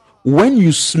righteousness when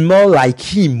you smell like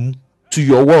him to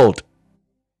your world.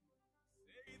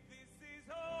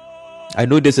 I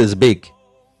know this is big.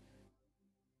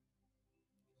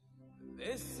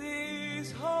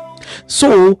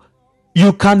 So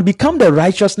you can become the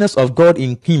righteousness of God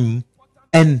in him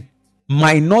and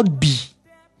might not be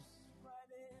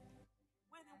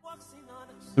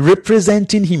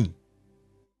representing him,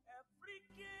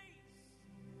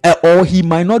 or he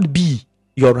might not be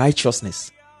your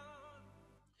righteousness.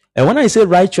 And when I say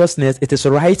righteousness, it is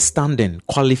right standing,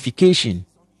 qualification.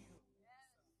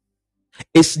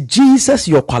 Is Jesus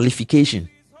your qualification?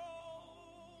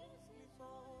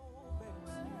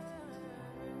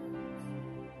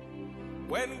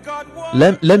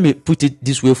 Let me put it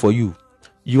this way for you.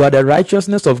 You are the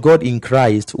righteousness of God in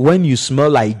Christ when you smell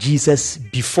like Jesus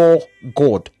before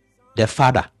God, the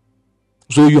Father.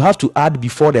 So you have to add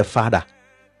before the Father.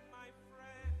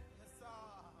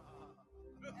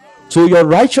 So your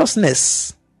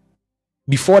righteousness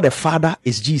before the Father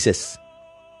is Jesus.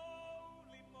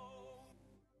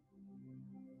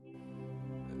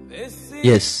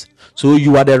 Yes. So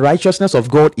you are the righteousness of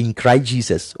God in Christ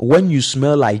Jesus when you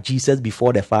smell like Jesus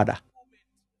before the Father.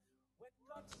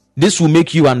 This will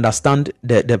make you understand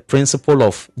the principle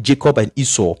of Jacob and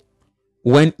Esau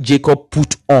when Jacob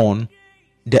put on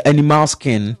the animal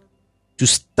skin to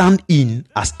stand in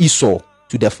as Esau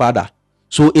to the father.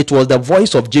 So it was the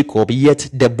voice of Jacob, yet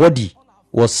the body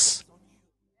was...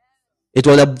 It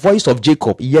was the voice of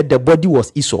Jacob, yet the body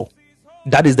was Esau.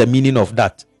 That is the meaning of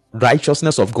that.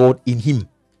 Righteousness of God in him.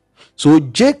 So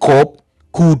Jacob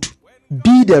could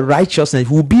be the righteousness,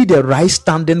 who be the right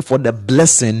standing for the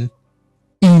blessing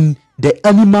in the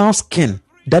animal skin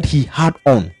that he had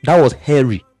on. That was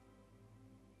hairy.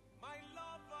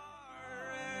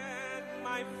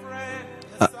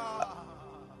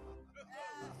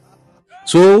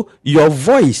 So your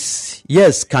voice,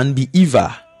 yes, can be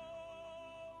Eva,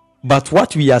 but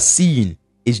what we are seeing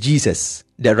is Jesus,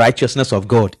 the righteousness of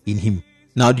God in him.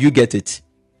 Now, do you get it?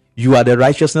 You are the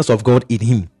righteousness of God in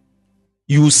him.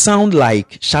 You sound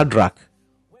like Shadrach,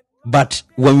 but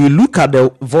when we look at the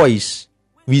voice,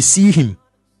 we see him.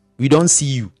 We don't see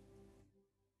you.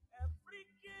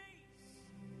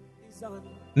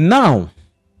 Now,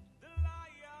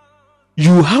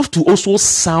 you have to also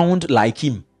sound like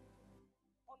him.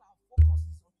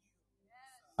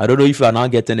 I don't know if you are now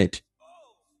getting it.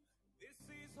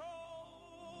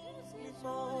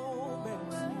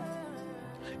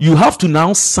 You have to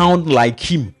now sound like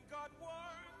him.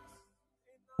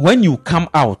 When you come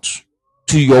out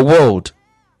to your world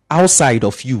outside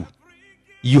of you,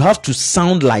 you have to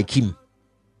sound like him.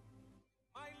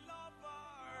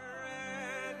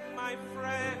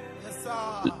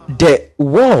 the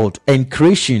world and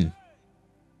creation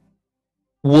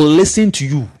will listen to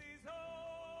you,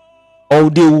 or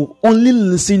they will only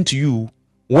listen to you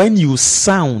when you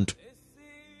sound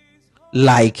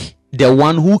like the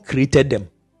one who created them,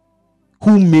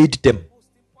 who made them.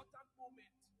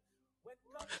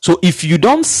 So if you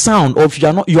don't sound, or if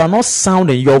you are not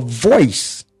sounding, your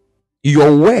voice,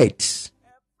 your words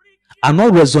are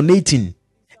not resonating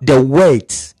the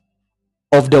words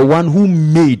of the one who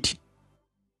made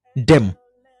them,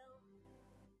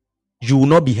 you will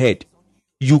not be heard.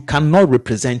 You cannot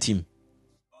represent him.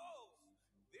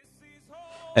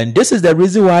 And this is the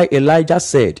reason why Elijah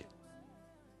said,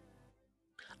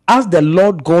 as the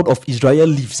Lord God of Israel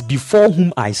lives, before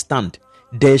whom I stand,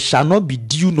 there shall not be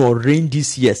dew nor rain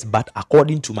this year, but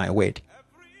according to my word.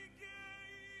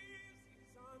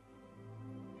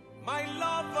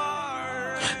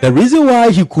 The reason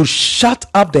why he could shut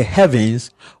up the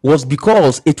heavens was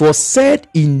because it was said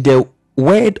in the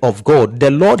word of God,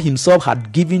 the Lord himself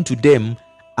had given to them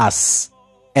as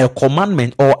a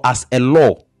commandment or as a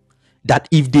law, that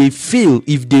if they fail,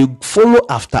 if they follow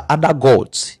after other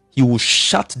gods, he will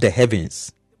shut the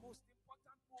heavens.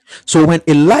 So when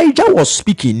Elijah was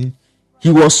speaking, he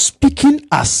was speaking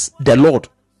as the Lord,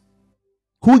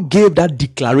 who gave that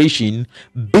declaration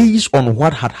based on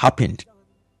what had happened.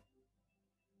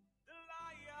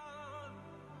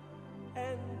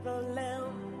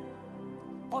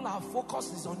 All our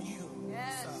focus is on you.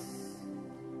 Yes.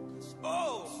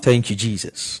 Thank you,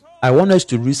 Jesus. I want us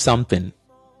to read something.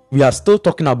 We are still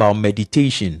talking about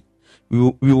meditation.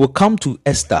 We will come to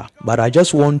Esther, but I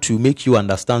just want to make you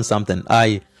understand something.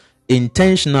 I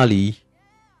intentionally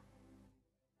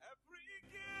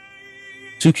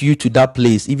took you to that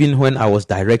place even when I was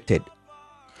directed,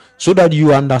 so that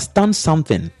you understand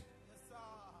something,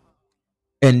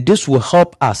 and this will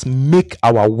help us make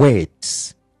our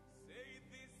words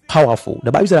powerful.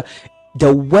 The Bible says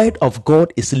the word of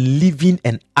God is living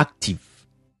and active.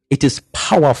 It is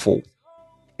powerful.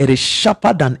 It is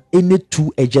sharper than any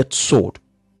two-edged sword.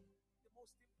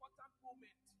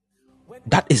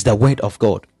 That is the word of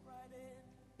God.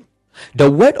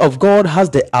 The word of God has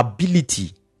the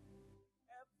ability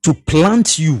to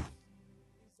plant you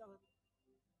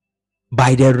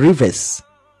by the rivers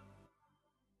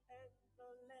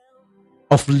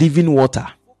of living water.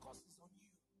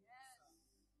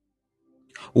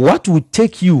 What will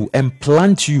take you and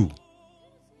plant you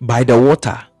by the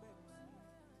water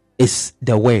is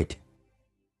the word.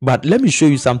 But let me show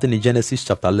you something in Genesis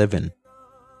chapter 11.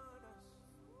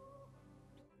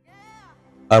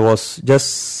 I was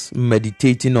just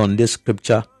meditating on this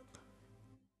scripture,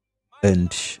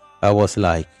 and I was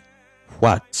like,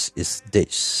 what is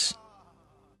this?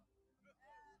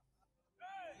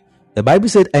 The Bible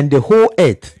said, and the whole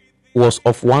earth was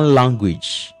of one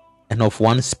language and of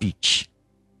one speech.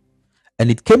 And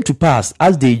it came to pass,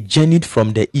 as they journeyed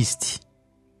from the east,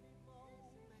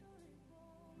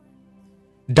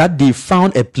 that they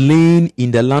found a plain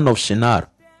in the land of Shinar,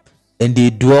 and they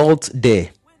dwelt there.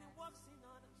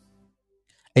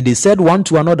 And they said one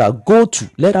to another, go to,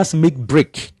 let us make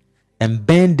brick, and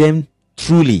burn them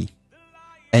truly.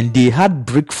 And they had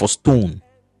brick for stone,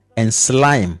 and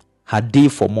slime had they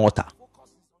for mortar.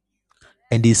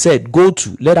 And they said, go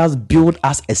to, let us build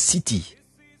us a city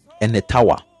and a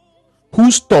tower,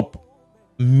 whose top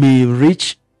may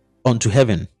reach unto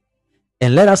heaven,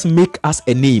 and let us make us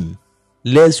a name,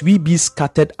 lest we be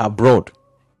scattered abroad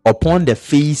upon the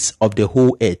face of the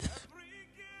whole earth.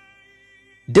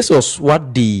 This was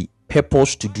what they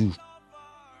purposed to do.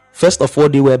 First of all,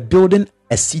 they were building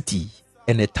a city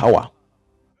and a tower.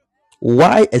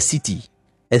 Why a city?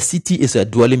 A city is a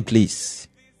dwelling place.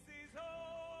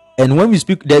 And when we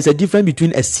speak, there's a difference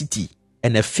between a city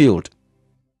and a field.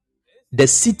 The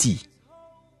city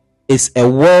is a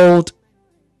world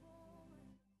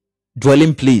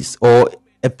dwelling place, or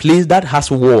a place that has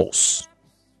walls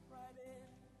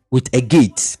with a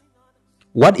gate.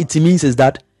 What it means is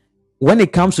that when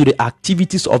it comes to the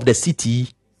activities of the city,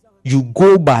 you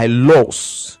go by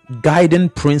laws, guiding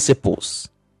principles.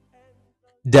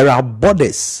 There are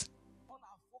borders.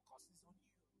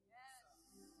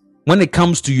 When it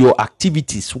comes to your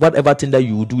activities, whatever thing that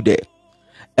you will do there.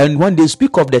 And when they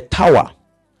speak of the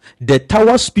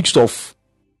tower speaks of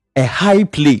a high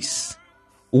place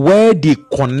where they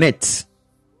connect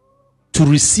to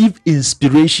receive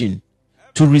inspiration,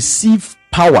 to receive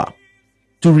power,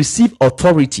 to receive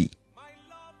authority.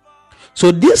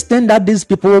 So this thing that these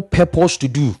people purposed to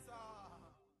do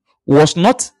was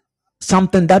not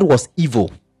something that was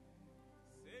evil.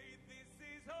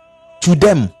 To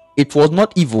them, It was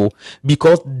not evil,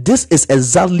 because this is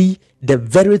exactly the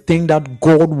very thing that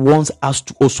God wants us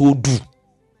to also do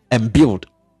and build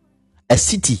a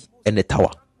city and a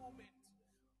tower.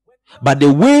 But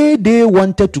the way they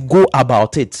wanted to go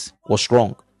about it was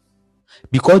wrong,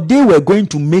 because they were going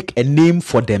to make a name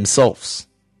for themselves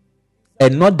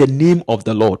and not the name of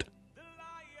the Lord.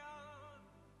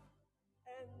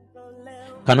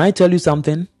 Can I tell you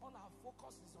something?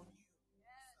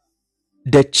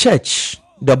 The church,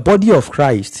 the body of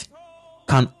Christ,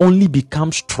 can only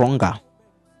become stronger,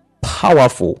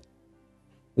 powerful,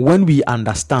 when we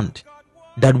understand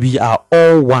that we are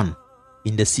all one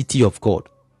in the city of God.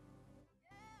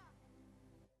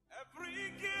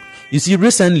 You see,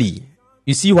 recently,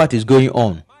 you see what is going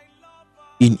on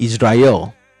in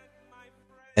Israel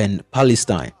and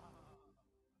Palestine.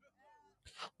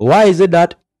 Why is it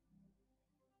that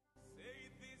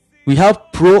we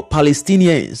have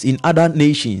pro-Palestinians in other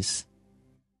nations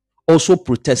also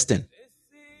protesting?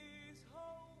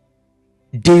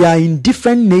 They are in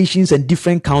different nations and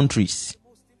different countries,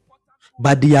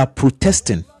 but they are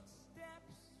protesting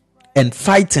and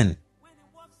fighting,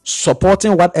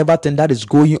 supporting whatever thing that is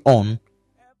going on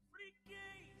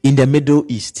in the Middle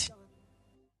East.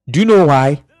 Do you know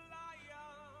why?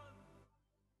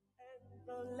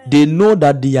 They know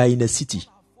that they are in a city.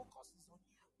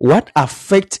 What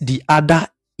affects the other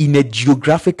in a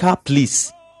geographical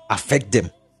place affect them.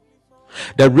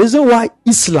 The reason why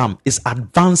Islam is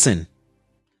advancing,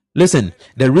 listen,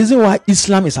 the reason why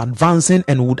Islam is advancing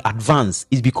and would advance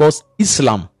is because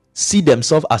Islam see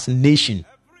themselves as a nation.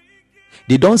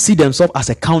 They don't see themselves as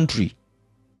a country.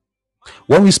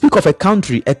 When we speak of a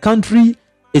country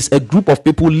is a group of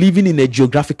people living in a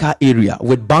geographical area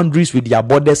with boundaries, with their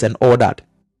borders and all that.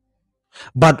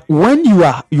 But when you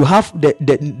have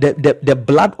the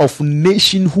blood of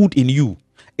nationhood in you,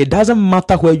 it doesn't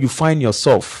matter where you find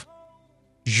yourself.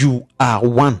 You are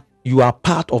one. You are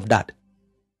part of that.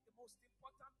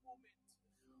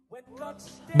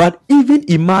 But even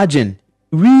imagine,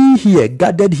 we here,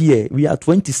 gathered here, we are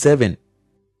 27.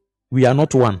 We are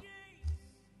not one.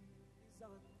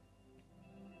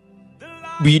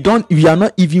 We are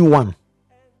not even one.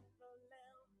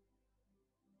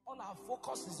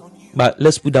 But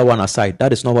let's put that one aside.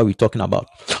 That is not what we're talking about.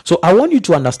 So I want you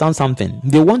to understand something.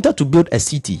 They wanted to build a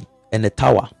city and a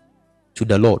tower to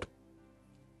the Lord.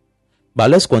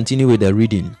 But let's continue with the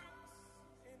reading.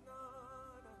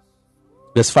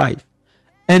 Verse 5.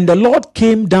 And the Lord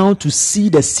came down to see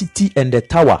the city and the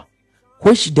tower,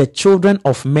 which the children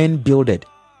of men builded.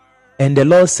 And the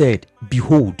Lord said,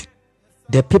 behold,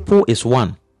 the people is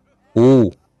one.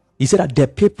 Oh, he said that the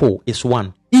people is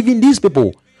one. Even these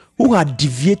people who had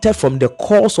deviated from the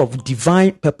course of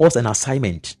divine purpose and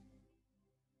assignment,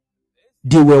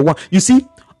 they were one. You see,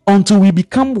 until we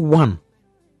become one,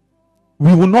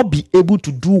 we will not be able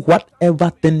to do whatever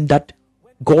thing that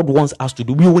God wants us to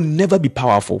do. We will never be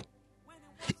powerful.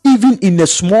 Even in a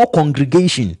small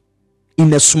congregation,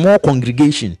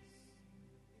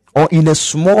 or in a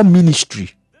small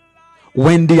ministry,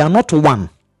 when they are not one,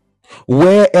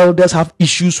 where elders have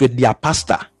issues with their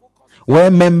pastor, where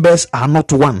members are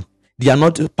not one, they are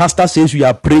not, pastor says we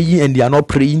are praying and they are not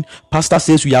praying, pastor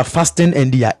says we are fasting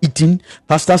and they are eating,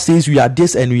 pastor says we are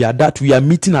this and we are that, we are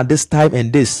meeting at this time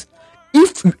and this.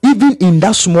 If even in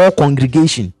that small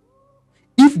congregation,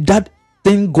 if that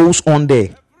thing goes on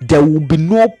there will be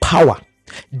no power,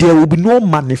 there will be no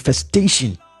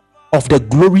manifestation of the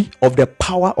glory of the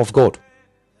power of God.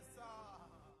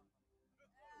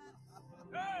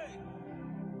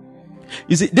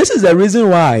 You see, this is the reason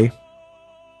why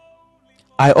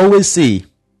I always say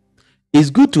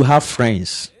it's good to have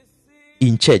friends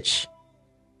in church,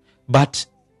 but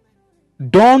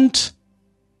don't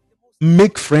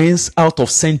make friends out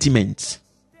of sentiment.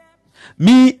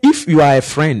 Me, if you are a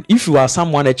friend, if you are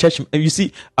someone, a church, you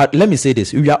see, let me say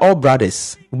this, we are all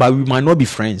brothers, but we might not be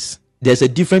friends. There's a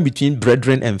difference between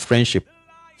brethren and friendship.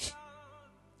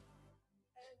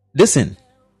 Listen,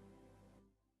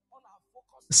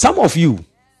 some of you,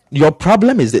 your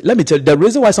problem is that, let me tell you, the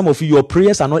reason why some of you, your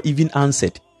prayers are not even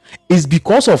answered is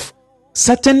because of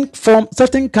certain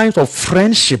kinds of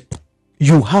friendship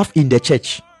you have in the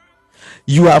church.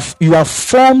 You have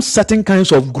formed certain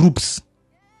kinds of groups,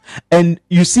 and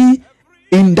you see,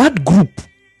 in that group,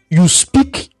 you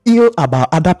speak ill about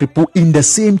other people in the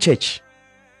same church.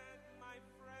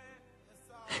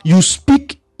 You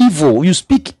speak evil, you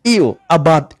speak ill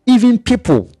about even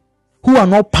people who are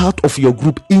not part of your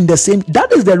group in the same.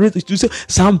 That is the reason to say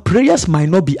some prayers might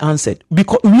not be answered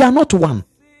because we are not one.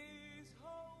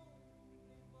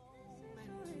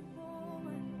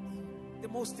 The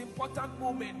most important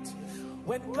moment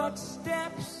when God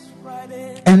steps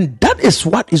And that is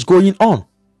what is going on.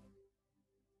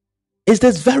 Is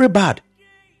this very bad?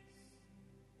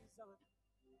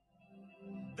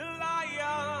 The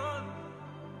lion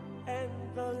and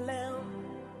the lamb.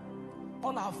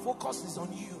 All our focus is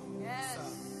on you. Yes.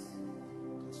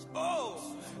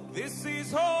 Oh, this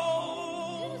is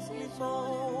holy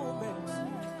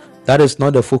moment. That is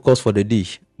not the focus for the day.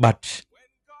 But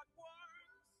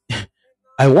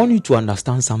I want you to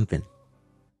understand something.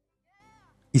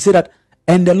 He said that,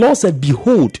 and the Lord said,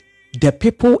 behold, the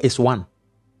people is one.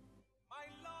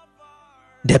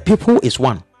 The people is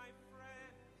one.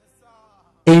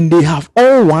 And they have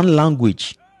all one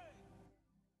language.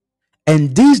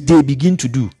 And this they begin to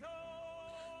do.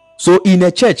 So in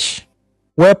a church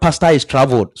where pastor is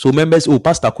traveled, so members,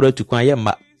 pastor correct to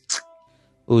kwanya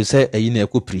say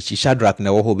could preach. Shadrach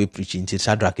never will be preaching till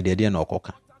Shadrach the idea no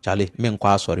koka. Charlie, men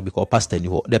kwa sorry because pastor ni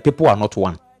the people are not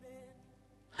one.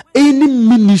 Any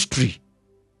ministry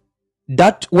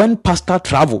that when pastor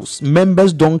travels,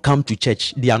 members don't come to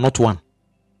church, they are not one.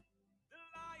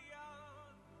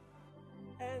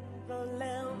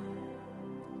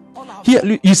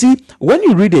 Here, you see, when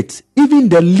you read it, even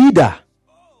the leader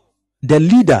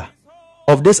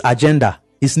of this agenda,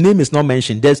 his name is not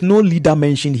mentioned. There's no leader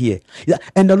mentioned here.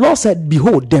 And the Lord said,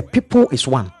 behold, the people is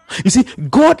one. You see,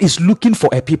 God is looking for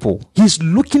a people. He's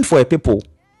looking for a people.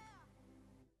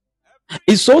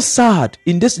 It's so sad.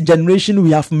 In this generation,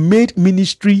 we have made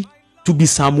ministry to be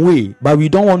some way, but we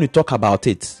don't want to talk about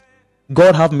it.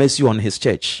 God have mercy on his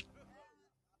church.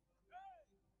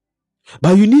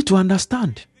 But you need to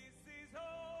understand.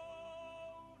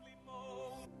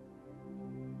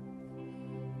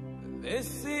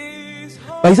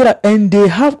 But he said that, and they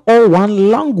have all one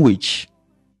language.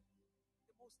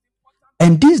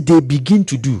 And this they begin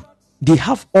to do. They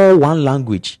have all one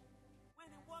language.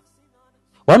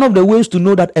 One of the ways to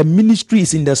know that a ministry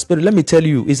is in the spirit, let me tell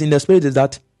you, is in the spirit is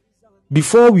that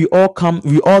before we all come,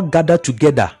 we all gather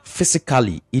together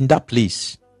physically in that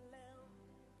place.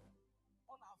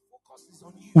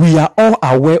 We are all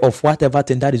aware of whatever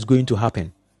thing that is going to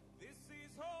happen.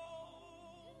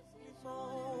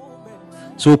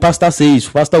 So pastor says,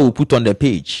 pastor will put on the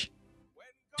page,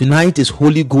 tonight is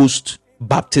Holy Ghost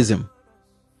baptism.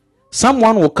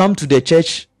 Someone will come to the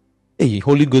church, hey,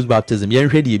 Holy Ghost baptism. You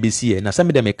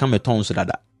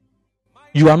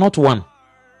are not one.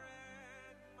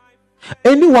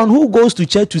 Anyone who goes to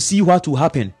church to see what will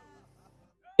happen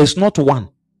is not one.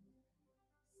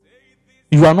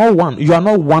 You are not one. You are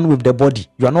not one with the body.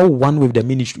 You are not one with the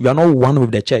ministry. You are not one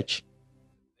with the church.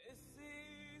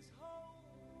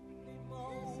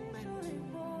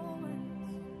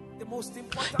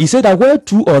 He said that where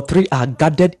 2 or 3 are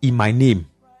gathered in my name,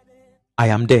 I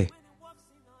am there.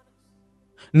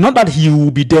 Not that he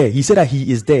will be there. He said that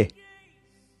he is there.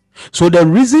 So the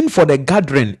reason for the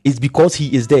gathering is because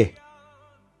he is there.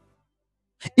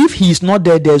 If he is not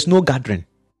there, there is no gathering.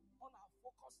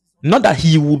 Not that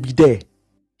he will be there.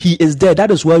 He is there.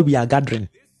 That is why we are gathering.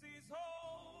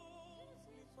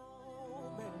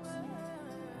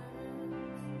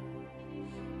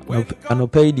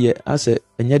 I said,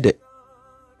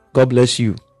 God bless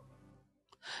you.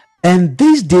 And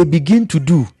this they begin to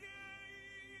do.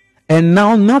 And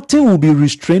now nothing will be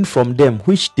restrained from them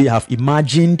which they have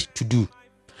imagined to do.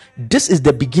 This is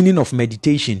the beginning of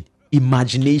meditation,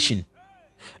 imagination.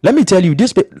 Let me tell you,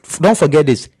 don't forget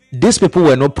this. These people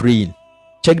were not praying.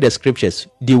 Check the scriptures.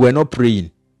 They were not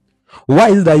praying.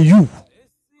 Why is that you,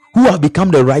 who have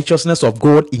become the righteousness of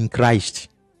God in Christ?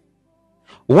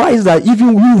 Why is that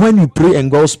even you, when you pray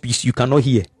and God speaks, you cannot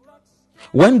hear?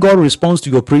 When God responds to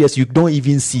your prayers, you don't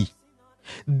even see.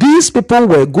 These people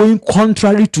were going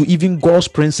contrary to even God's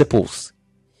principles.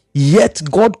 Yet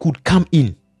God could come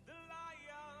in.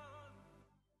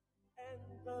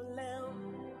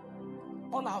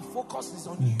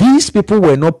 These people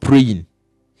were not praying.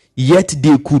 Yet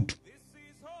they could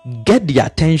get the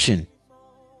attention.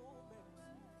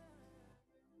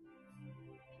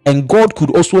 And God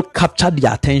could also capture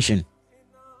their attention.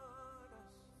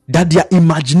 That their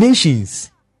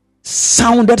imaginations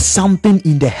sounded something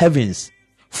in the heavens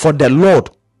for the Lord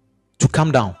to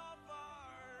come down.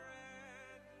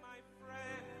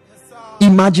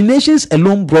 Imaginations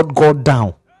alone brought God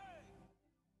down.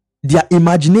 Their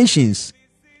imaginations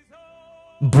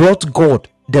brought God,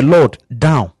 the Lord,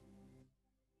 down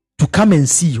to come and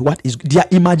see what is. Their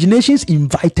imaginations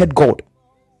invited God.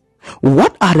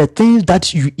 What are the things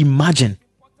that you imagine?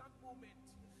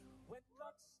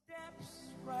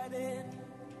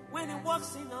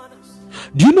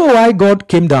 Do you know why God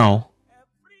came down?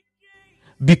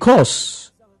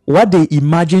 Because what they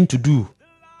imagined to do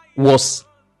was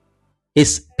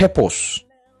his purpose.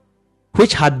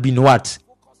 which had been what?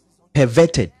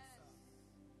 Perverted.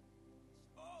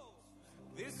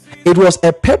 It was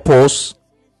a purpose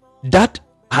that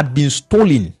had been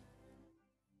stolen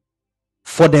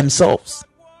for themselves.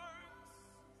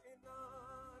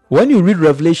 When you read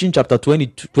Revelation chapter 20,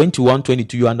 21,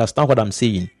 22, you understand what I'm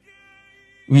saying.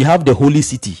 We have the holy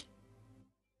city.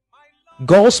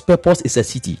 God's purpose is a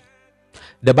city.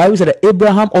 The Bible said that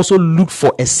Abraham also looked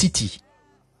for a city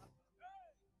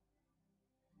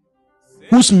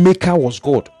whose maker was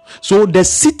God. So the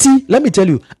city, let me tell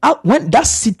you, when that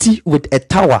city with a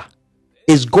tower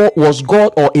is God, was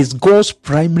God, or is God's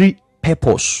primary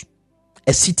purpose,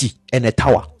 a city and a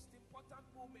tower.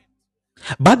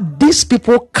 But these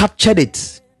people captured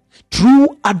it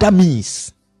through other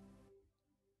means.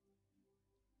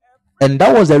 And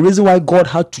that was the reason why God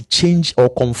had to change or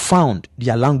confound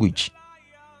their language.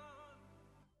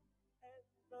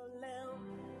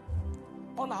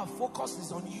 All our focus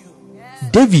is on you.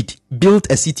 David built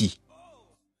a city,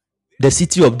 the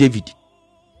city of David.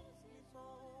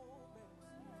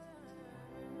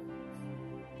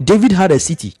 David had a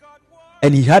city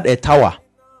and he had a tower.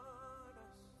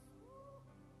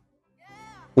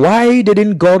 Why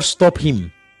didn't God stop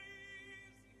him?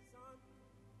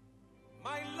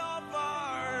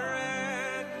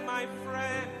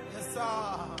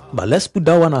 But let's put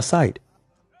that one aside.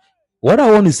 What I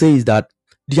want to say is that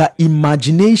their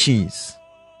imaginations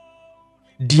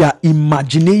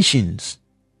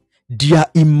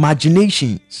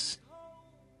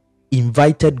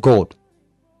invited God.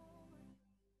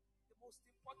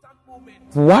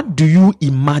 What do you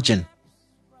imagine?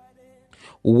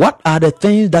 What are the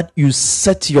things that you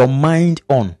set your mind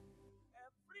on?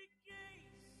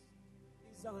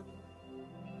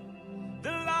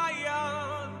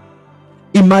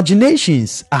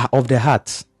 Imaginations are of the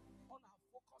heart.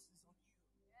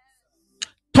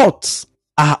 Thoughts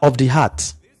are of the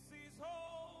heart.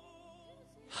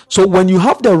 So when you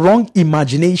have the wrong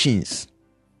imaginations,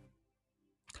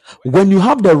 when you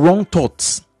have the wrong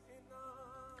thoughts,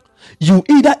 you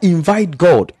either invite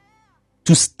God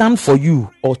to stand for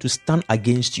you or to stand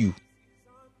against you.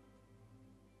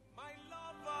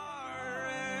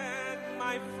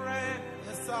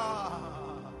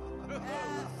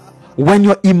 When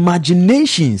your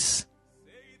imaginations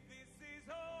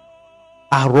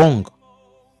are wrong,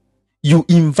 you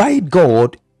invite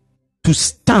God to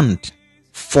stand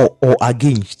for or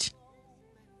against.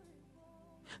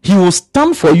 He will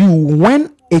stand for you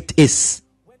when it is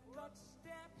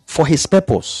for his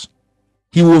purpose.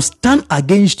 He will stand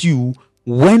against you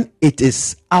when it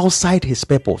is outside his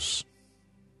purpose.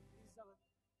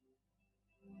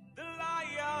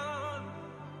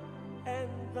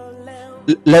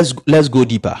 Let's go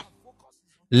deeper.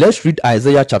 Let's read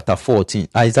Isaiah chapter 14.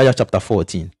 Isaiah chapter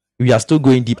 14. We are still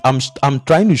going deep. I'm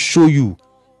trying to show you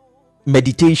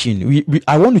meditation.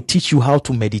 I want to teach you how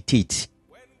to meditate.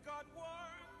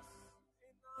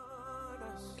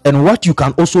 And what you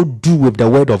can also do with the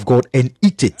word of God and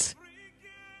eat it.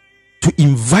 To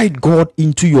invite God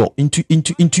into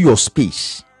your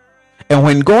space. And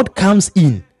when God comes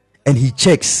in and he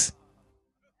checks,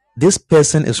 this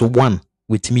person is one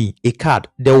with me, a card.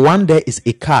 The one there is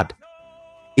a card.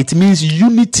 It means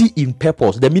unity in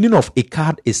purpose. The meaning of a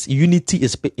card is unity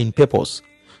is in purpose.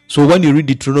 So when you read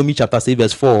Deuteronomy chapter 6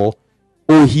 verse 4,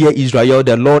 "O hear Israel,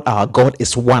 the Lord our God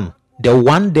is one." The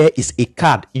one there is a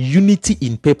card, unity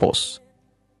in purpose.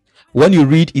 When you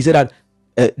read, he said that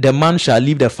the man shall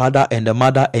leave the father and the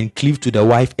mother and cleave to the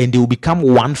wife, and they will become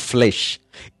one flesh.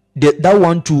 That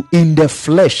one too, in the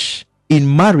flesh,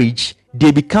 in marriage,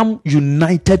 they become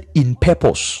united in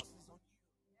purpose.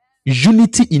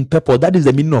 Unity in purpose. That is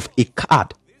the meaning of a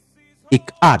card. A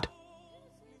card.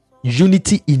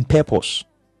 Unity in purpose.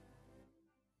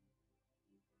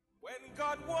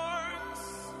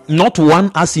 Not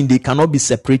one as in they cannot be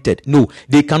separated. No,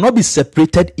 they cannot be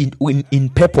separated in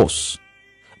purpose.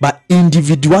 But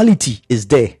individuality is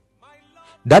there.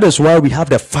 That is why we have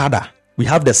the Father, we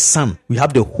have the Son, we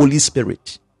have the Holy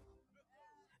Spirit.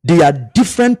 They are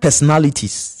different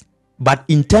personalities, but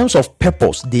in terms of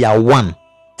purpose, they are one.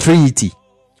 Trinity.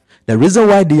 The reason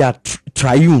why they are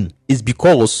triune is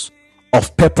because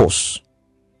of purpose,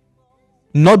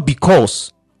 not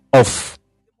because of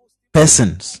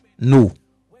persons. No,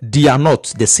 they are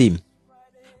not the same,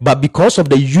 but because of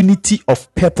the unity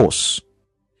of purpose.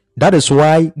 That is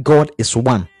why God is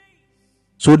one.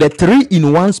 So the three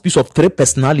in one speaks of three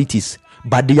personalities,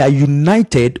 but they are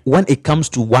united when it comes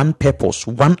to one purpose,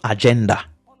 one agenda.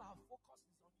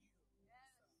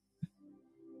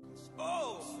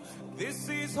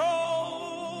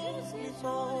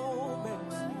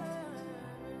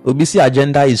 OBC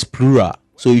agenda is plural.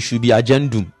 So you should be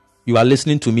agendum. You are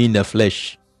listening to me in the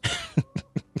flesh.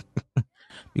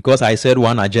 Because I said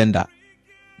one agenda.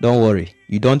 Don't worry.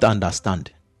 You don't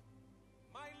understand.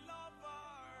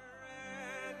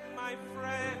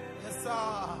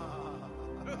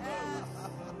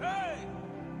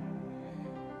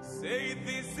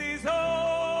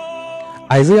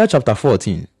 Isaiah chapter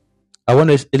 14.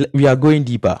 We are going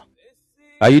deeper.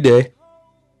 Are you there?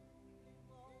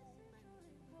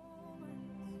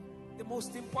 The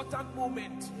most important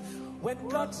moment when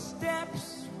God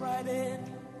steps right in.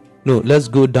 No, let's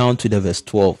go down to the verse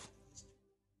 12.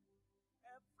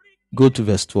 Go to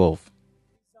verse 12.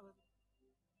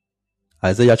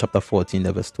 Isaiah chapter 14,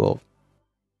 the verse 12.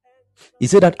 He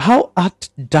said that, how art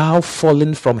thou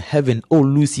fallen from heaven, O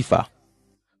Lucifer,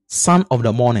 son of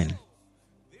the morning?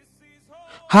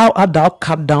 How art thou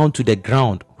cut down to the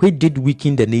ground, which did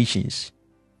weaken the nations?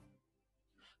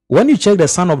 When you check the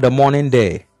son of the morning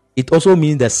there, it also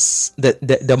means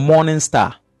the morning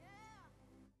star.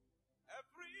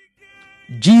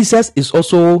 Jesus is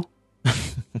also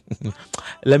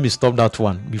let me stop that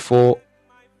one before.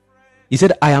 He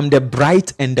said, I am the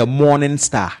bright and the morning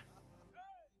star.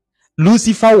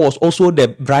 Lucifer was also the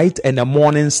bright and the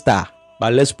morning star.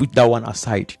 But let's put that one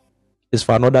aside. It's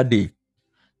for another day.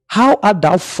 How art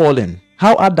thou fallen?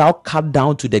 How art thou cut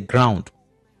down to the ground?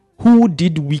 Who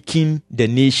did weaken the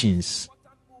nations?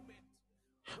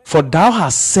 For thou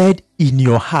hast said in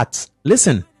your heart,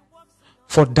 listen,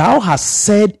 for thou hast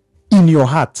said in your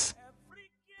heart,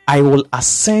 I will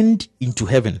ascend into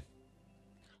heaven.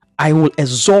 I will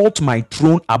exalt my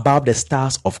throne above the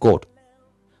stars of God.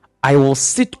 I will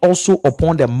sit also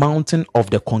upon the mountain of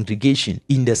the congregation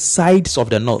in the sides of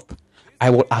the north. I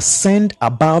will ascend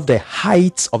above the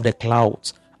heights of the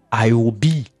clouds. I will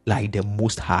be like the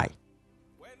Most High.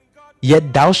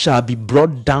 Yet thou shalt be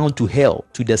brought down to hell,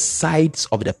 to the sides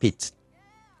of the pit.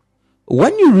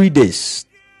 When you read this,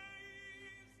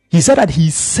 he said that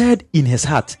he said in his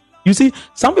heart. You see,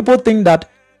 some people think that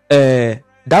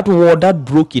that war that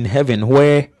broke in heaven,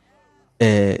 where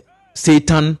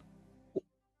Satan,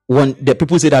 when the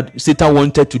people say that Satan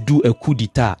wanted to do a coup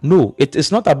d'etat. No,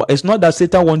 it's not that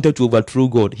Satan wanted to overthrow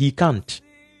God. He can't.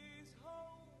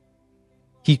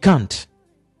 He can't.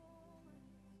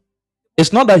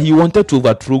 It's not that he wanted to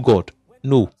overthrow God.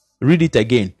 No, read it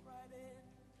again.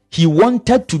 He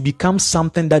wanted to become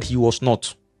something that he was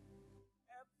not.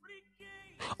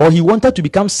 Or he wanted to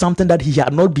become something that he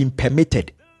had not been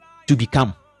permitted to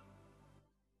become.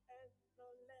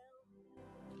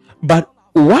 But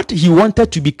what he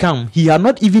wanted to become, he had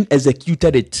not even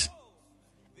executed it.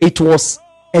 It was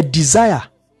a desire.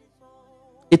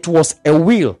 It was a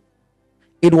will.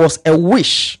 It was a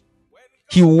wish.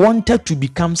 He wanted to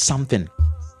become something.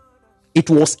 It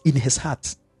was in his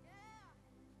heart.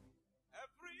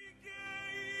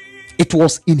 It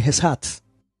was in his heart.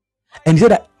 And he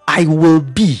said that I will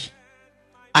be.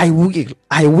 I will.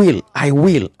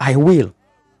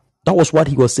 That was what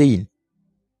he was saying.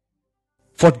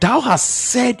 For thou hast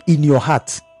said in your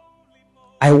heart,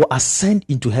 I will ascend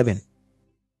into heaven.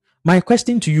 My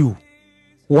question to you,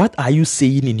 what are you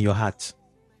saying in your heart?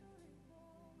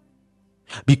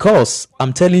 Because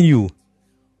I'm telling you,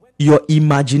 your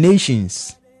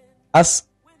imaginations, as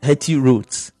Hetty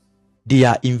wrote, they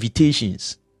are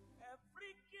invitations.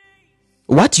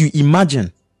 What you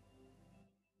imagine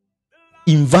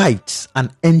invites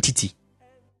an entity.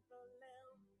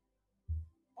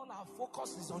 All our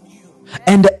focus is on you.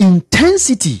 And the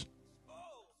intensity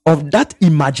of that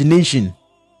imagination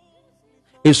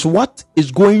is what is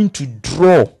going to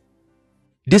draw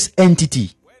this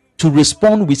entity to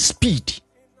respond with speed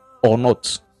or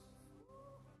not.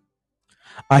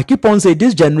 I keep on saying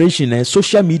this generation,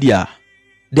 social media,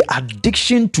 the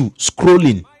addiction to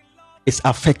scrolling is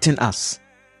affecting us.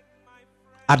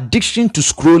 Addiction to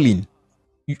scrolling,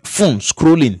 phone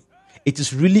scrolling, it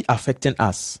is really affecting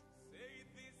us.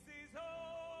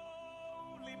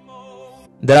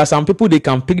 There are some people, they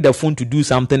can pick the phone to do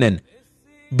something, and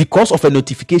because of a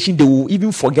notification, they will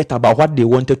even forget about what they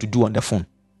wanted to do on the phone.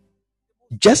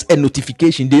 Just a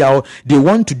notification, they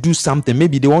want to do something.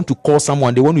 Maybe they want to call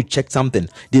someone, they want to check something.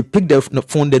 They pick the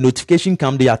phone, the notification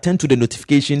comes, they attend to the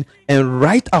notification, and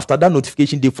right after that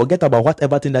notification, they forget about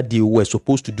whatever thing that they were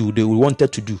supposed to do, they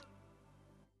wanted to do.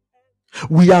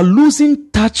 We are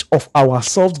losing touch of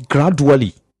ourselves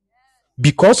gradually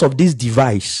because of this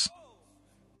device.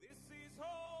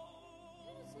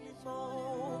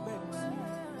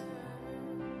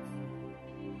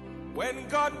 When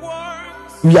God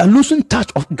works, We are losing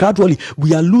touch of gradually.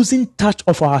 We are losing touch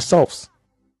of ourselves.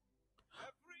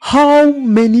 How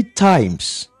many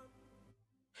times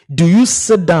do you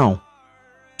sit down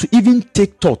to even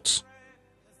take thoughts,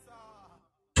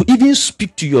 to even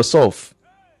speak to yourself,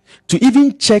 to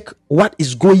even check what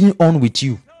is going on with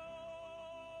you.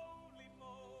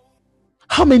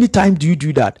 How many times do you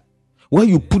do that? Where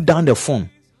you put down the phone,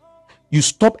 you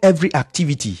stop every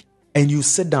activity and you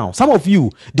sit down. Some of you,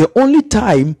 the only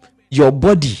time your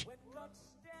body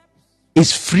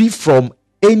is free from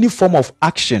any form of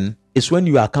action is when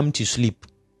you are coming to sleep.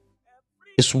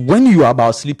 It's when you are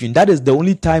about sleeping. That is the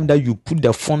only time that you put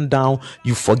the phone down,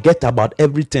 you forget about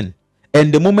everything.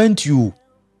 And the moment you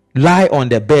lie on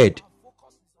the bed,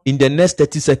 in the next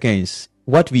 30 seconds,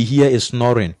 what we hear is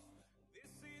snoring.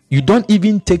 You don't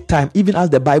even take time, even as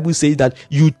the Bible says that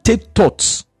you take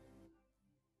thoughts.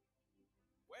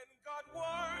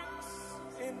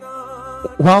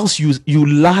 Whilst you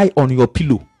lie on your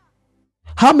pillow.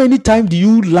 How many times do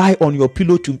you lie on your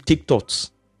pillow to take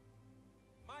thoughts?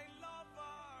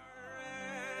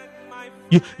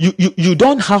 You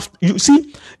don't have, you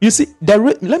see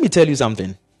let me tell you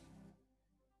something.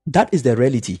 That is the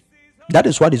reality. That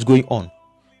is what is going on.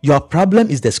 Your problem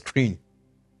is the screen.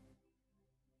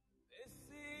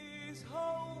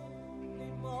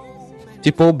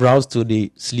 People browse till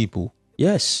they sleep.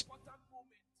 Yes.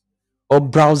 Or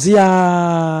browse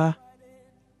or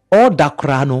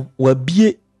dakrano will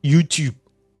be YouTube.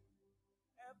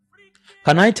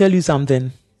 Can I tell you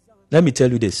something? Let me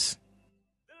tell you this.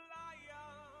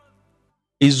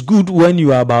 It's good when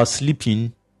you are about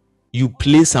sleeping, you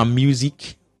play some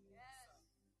music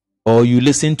or you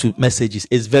listen to messages.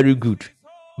 It's very good.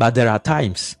 But there are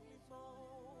times,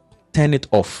 turn it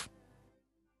off.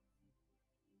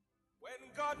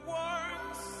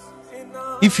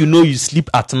 If you know you sleep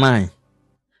at 9,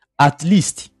 at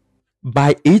least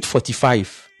by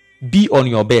 8:45, be on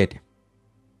your bed.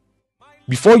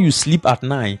 Before you sleep at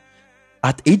 9,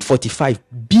 at 8:45,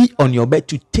 be on your bed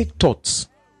to take thoughts.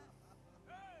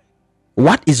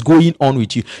 What is going on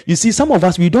with you? You see, some of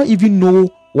us, we don't even know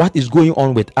what is going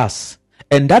on with us.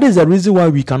 And that is the reason why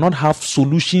we cannot have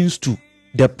solutions to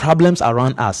the problems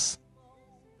around us.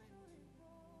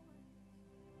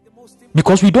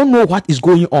 Because we don't know what is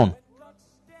going on.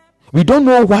 We don't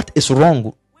know what is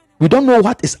wrong. We don't know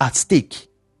what is at stake.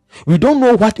 We don't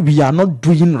know what we are not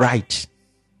doing right.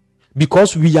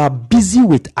 Because we are busy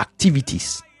with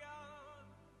activities.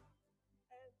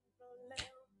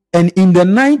 And in the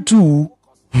night too,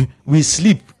 we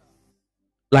sleep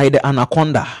like the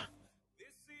anaconda.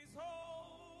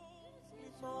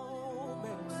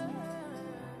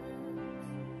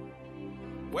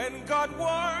 When God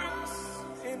works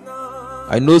in us.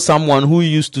 I know someone who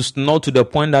used to snore to the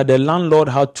point that the landlord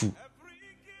had to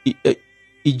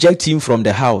eject him from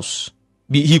the house.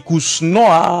 He could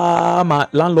snore, my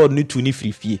landlord need to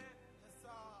free.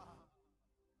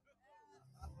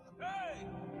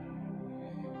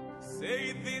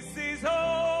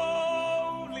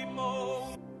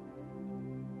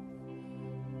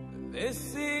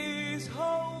 This is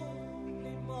holy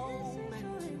moment.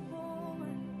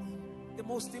 The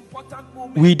most important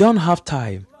moment. We don't have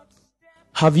time.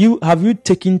 Have you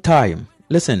taken time?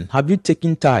 Listen, have you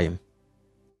taken time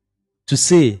to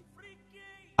say,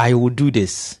 I will do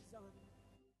this.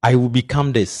 I will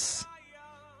become this.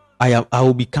 I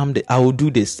will become this. I will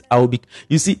do this. I will be.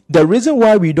 You see, the reason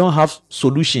why we don't have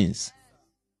solutions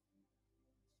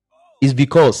is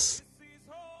because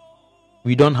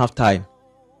we don't have time.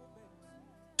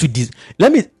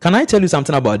 Can I tell you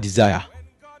something about desire?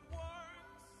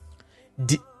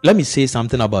 Let me say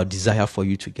something about desire for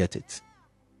you to get it.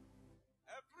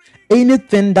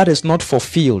 Anything that is not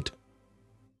fulfilled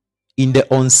in the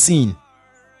unseen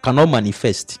cannot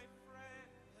manifest.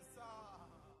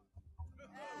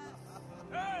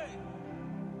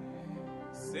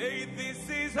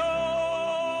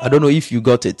 I don't know if you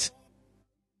got it.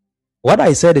 What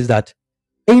I said is that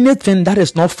anything that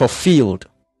is not fulfilled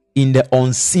in the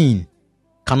unseen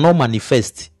cannot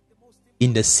manifest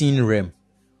in the seen realm.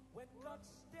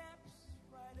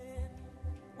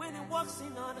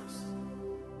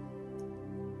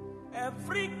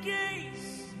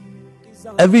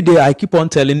 Every day I keep on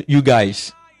telling you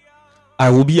guys,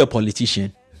 I will be a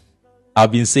politician.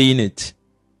 I've been saying it.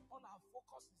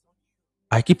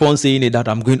 I keep on saying it that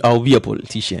I will be a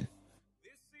politician.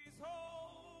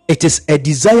 It is a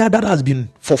desire that has been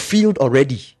fulfilled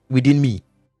already within me.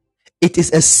 It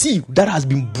is a seal that has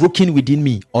been broken within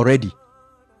me already.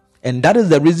 And that is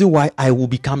the reason why I will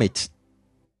become it.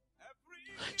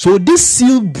 So this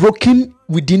seal broken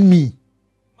within me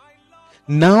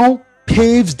now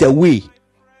paves the way,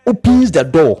 opens the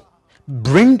door,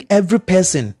 bring every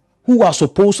person who are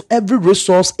supposed, every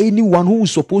resource, anyone who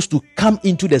is supposed to come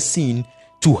into the scene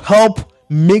to help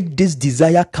make this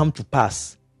desire come to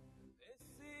pass.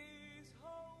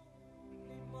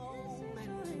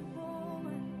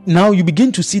 now you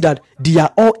begin to see that they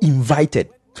are all invited.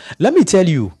 Let me tell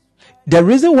you, the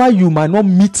reason why you might not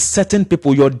meet certain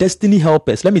people, your destiny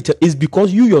helpers, let me tell, is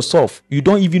because you yourself, you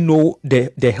don't even know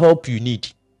the help you need.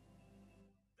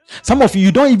 Some of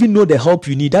you don't even know the help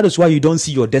you need. That is why you don't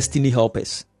see your destiny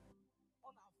helpers.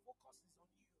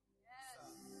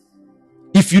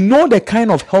 If you know the kind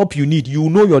of help you need, you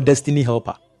know your destiny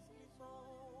helper.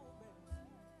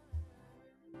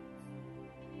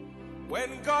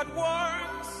 When God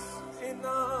works in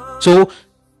us. So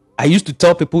I used to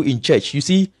tell people in church, you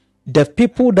see, the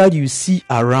people that you see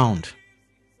around,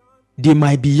 they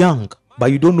might be young,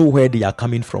 but you don't know where they are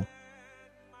coming from.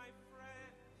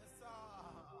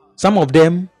 Some of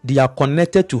them, they are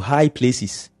connected to high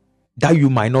places that you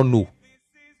might not know.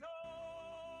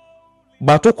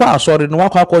 But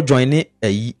join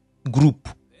a group.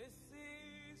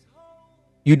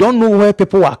 You don't know where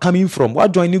people are coming from.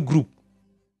 What join a group?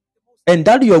 And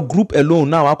that your group alone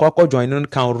now joining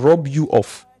can rob you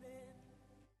of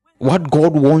what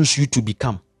God wants you to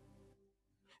become.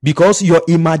 Because your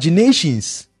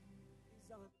imaginations,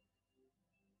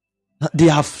 they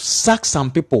have sucked some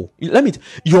people. Let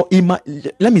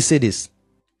me say this.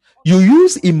 You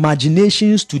use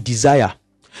imaginations to desire.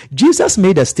 Jesus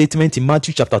made a statement in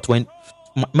Matthew chapter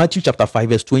 5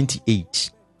 verse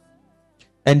 28.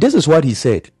 And this is what he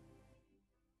said.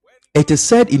 It is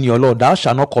said in your law, thou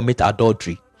shalt not commit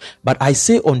adultery. But I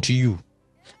say unto you,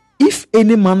 if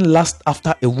any man lust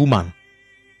after a woman,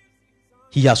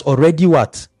 he has already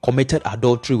what? Committed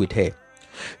adultery with her.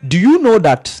 Do you know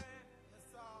that?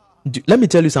 Let me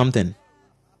tell you something.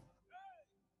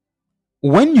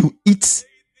 When you eat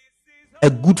a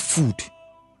good food,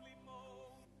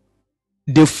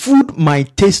 the food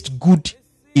might taste good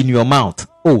in your mouth.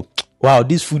 Oh, wow,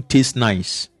 this food tastes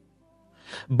nice.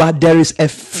 But there is a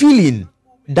feeling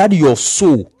that your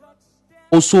soul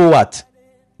also what?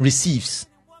 Receives.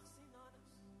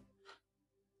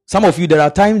 Some of you, there are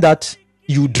times that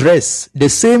you dress the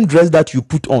same dress that you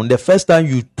put on. The first time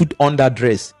you put on that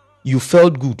dress, you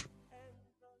felt good.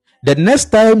 The next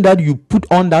time that you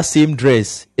put on that same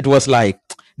dress, it was like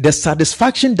the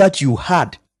satisfaction that you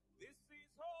had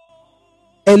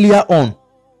earlier on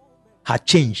had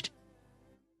changed.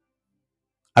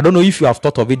 I don't know if you have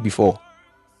thought of it before.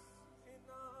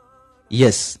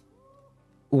 Yes.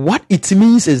 What it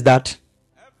means is that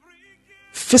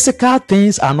physical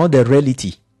things are not the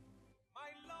reality.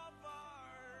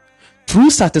 True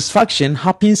satisfaction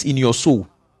happens in your soul.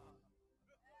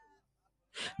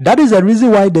 That is the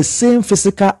reason why the same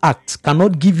physical act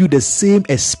cannot give you the same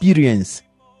experience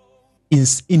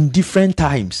in different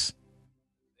times.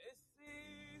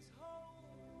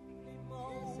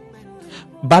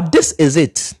 But this is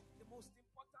it.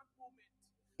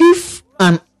 If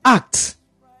an act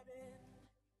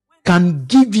can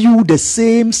give you the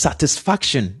same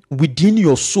satisfaction within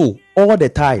your soul all the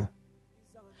time,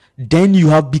 then you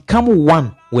have become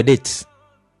one with it.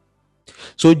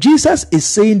 So Jesus is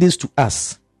saying this to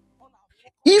us.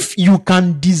 If you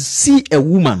can see a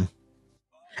woman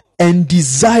and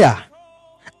desire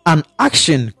an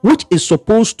action which is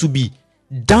supposed to be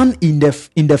done in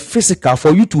the physical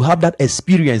for you to have that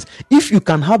experience, if you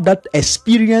can have that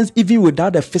experience even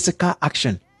without a physical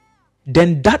action,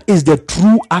 then that is the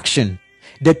true action.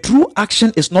 The true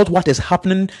action is not what is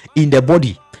happening in the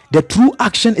body. The true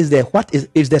action is what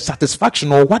is the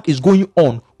satisfaction or what is going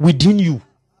on within you.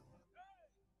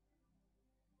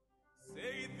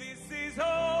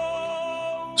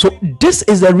 So this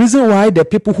is the reason why the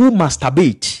people who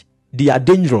masturbate, they are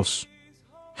dangerous.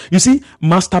 You see,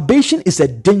 masturbation is a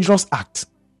dangerous act.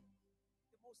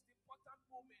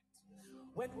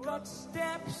 When God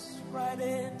steps right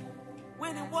in,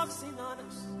 when He walks in on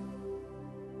us,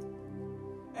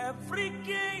 every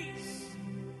gaze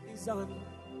is on.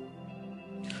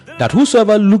 That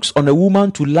whosoever looks on a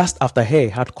woman to lust after her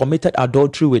had committed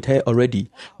adultery with her already.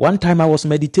 One time I was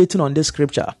meditating on this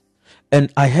scripture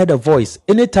and I heard a voice.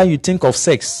 Anytime you think of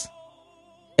sex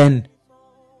and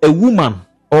a woman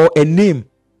or a name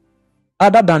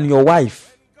other than your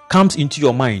wife comes into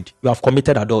your mind, you have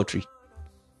committed adultery.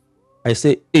 I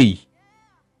say, hey,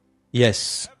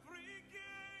 yes.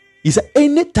 He said,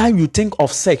 anytime you think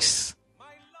of sex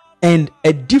and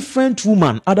a different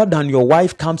woman other than your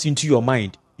wife comes into your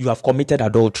mind, you have committed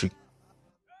adultery.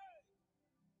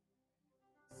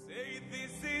 Say,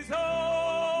 this is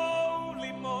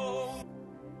holy moment.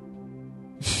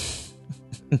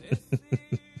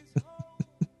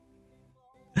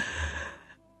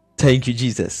 Thank you,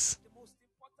 Jesus.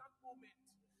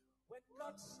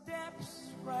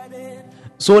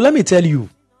 So let me tell you,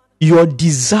 your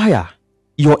desire,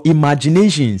 your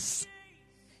imaginations,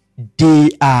 they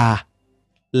are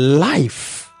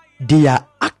life, they are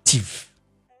active,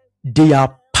 they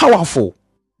are powerful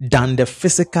than the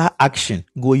physical action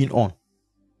going on.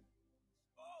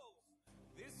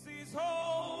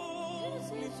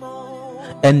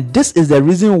 And this is the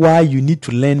reason why you need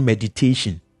to learn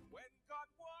meditation.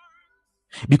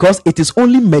 Because it is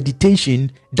only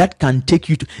meditation that can take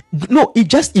you to... No,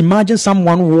 just imagine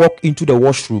someone walk into the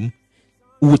washroom,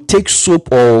 would take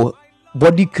soap or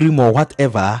body cream or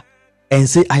whatever and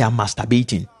say, I am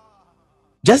masturbating.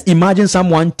 Just imagine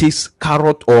someone takes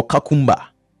carrot or cucumber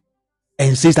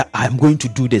and says that I am going to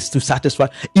do this to satisfy.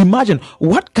 Imagine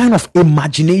what kind of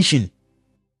imagination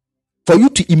for you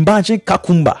to imagine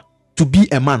cucumber to be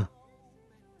a man,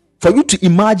 for you to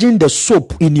imagine the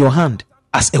soap in your hand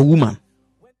as a woman,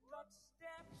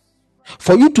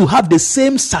 for you to have the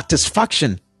same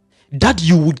satisfaction that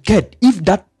you would get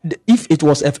if it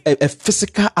was a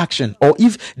physical action, or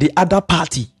if the other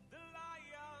party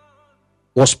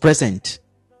was present.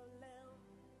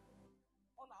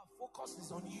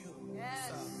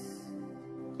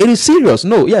 It is serious.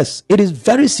 No, yes, it is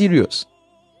very serious.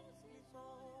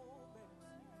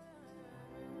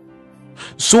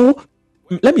 So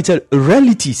let me tell you,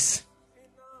 realities.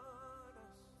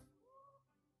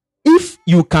 If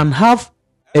you can have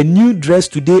a new dress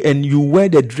today and you wear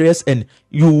the dress and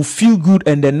you feel good,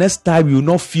 and the next time you will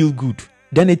not feel good,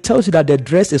 then it tells you that the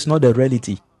dress is not the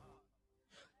reality.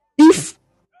 If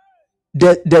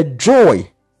the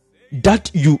joy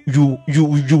that you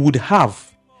would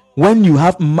have when you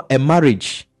have a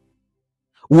marriage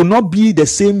will not be the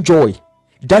same joy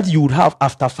that you would have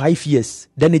after 5 years,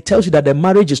 then it tells you that the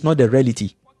marriage is not the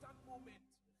reality.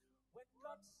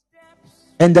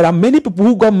 And there are many people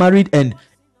who got married, and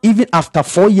even after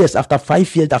 4 years, after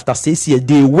 5 years, after 6 years,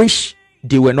 they wish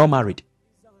they were not married.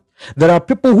 There are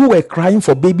people who were crying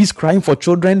for babies, crying for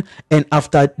children, and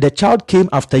after the child came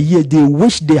after a year, they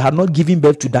wish they had not given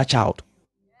birth to that child.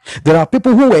 There are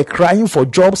people who were crying for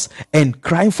jobs, and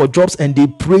they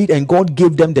prayed and God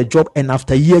gave them the job, and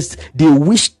after years they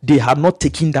wish they had not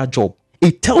taken that job.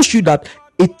 It tells you that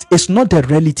it is not the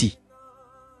reality.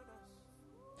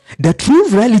 The true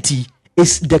reality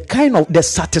is the kind of the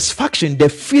satisfaction, the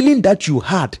feeling that you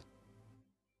had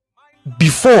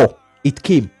before it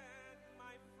came.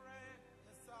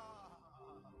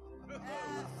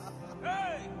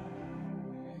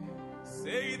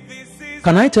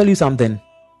 Can I tell you something?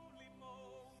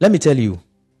 Let me tell you.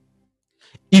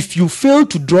 If you fail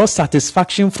to draw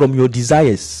satisfaction from your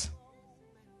desires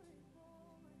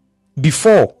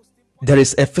before there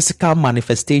is a physical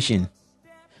manifestation,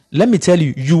 let me tell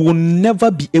you, you will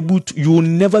never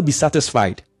be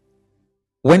satisfied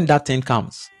when that thing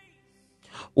comes.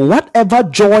 Whatever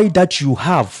joy that you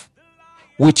have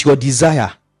with your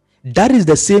desire, that is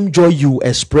the same joy you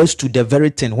express to the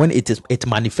very thing when it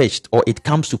manifests or it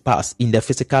comes to pass in the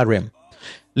physical realm.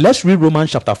 Let's read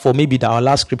Romans chapter 4, maybe our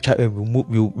last scripture.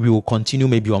 We will continue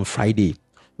maybe on Friday.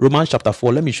 Romans chapter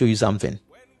 4, let me show you something.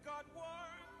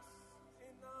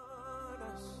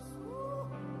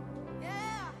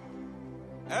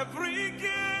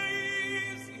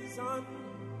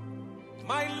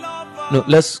 No,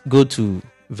 let's go to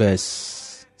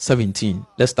verse 17.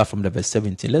 Let's start from the verse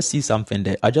 17. Let's see something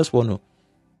there. I just want to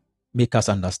make us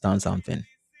understand something.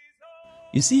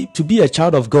 You see, to be a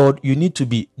child of God, you need to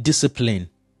be disciplined.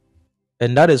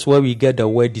 And that is where we get the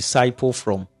word disciple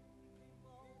from.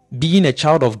 Being a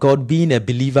child of God, being a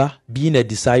believer, being a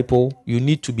disciple, you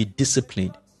need to be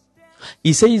disciplined.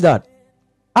 He says that,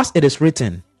 as it is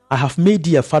written, I have made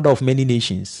thee a father of many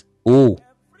nations. Oh,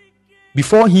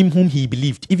 before him whom he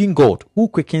believed, even God, who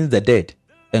quickens the dead,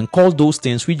 and calls those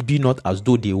things which be not as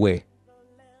though they were.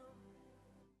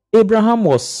 Abraham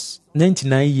was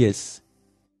 99 years,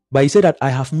 but he said that I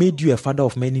have made you a father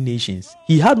of many nations.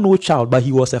 He had no child, but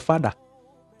he was a father.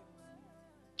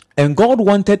 And God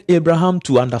wanted Abraham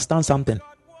to understand something.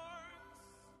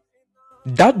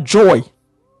 That joy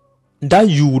that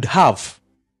you would have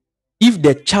if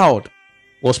the child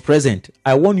was present,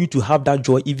 I want you to have that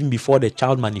joy even before the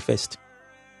child manifests.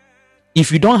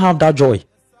 If you don't have that joy,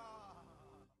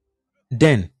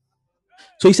 then,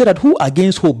 so he said that who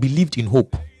against hope believed in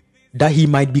hope, that he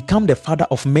might become the father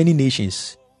of many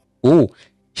nations. Oh,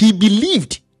 he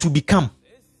believed to become.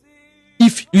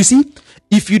 If you see,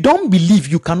 if you don't believe,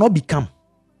 you cannot become.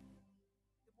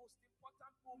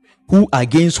 Who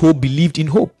against hope believed in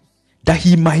hope, that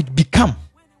he might become.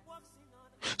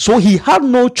 So he had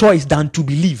no choice than to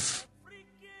believe.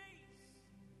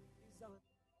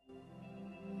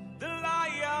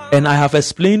 And I have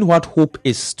explained what hope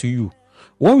is to you.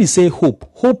 When we say hope,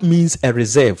 hope means a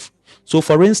reserve. So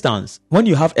for instance, when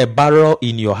you have a barrel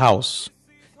in your house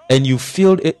and you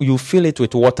fill it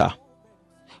with water.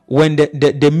 When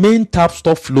the main tap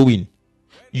stops flowing,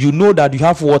 you know that you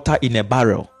have water in a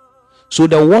barrel. So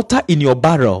the water in your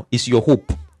barrel is your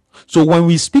hope. So when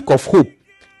we speak of hope,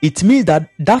 it means that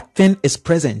that thing is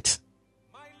present,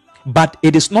 but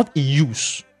it is not in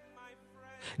use.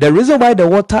 The reason why the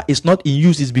water is not in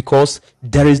use is because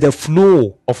there is the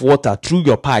flow of water through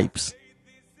your pipes.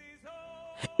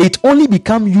 It only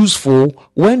becomes useful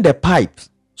when the pipes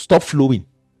stop flowing.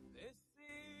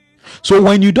 So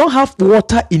when you don't have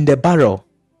water in the barrel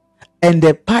and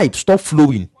the pipes stop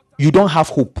flowing, you don't have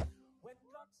hope.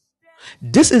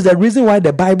 This is the reason why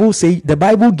the Bible says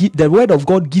the word of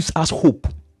God gives us hope.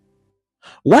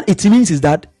 What it means is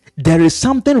that there is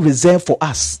something reserved for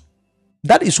us.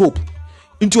 That is hope.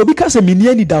 Into because a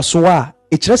miniani daswa,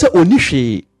 it just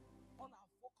onishe.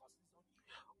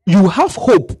 You have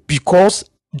hope because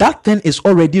that thing is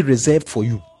already reserved for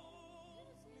you.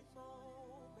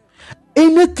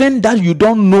 Anything that you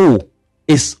don't know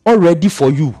is already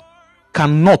for you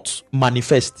cannot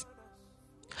manifest.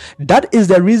 That is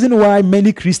the reason why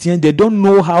many Christians, they don't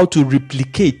know how to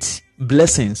replicate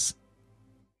blessings.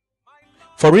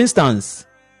 For instance,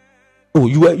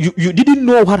 you didn't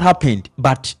know what happened,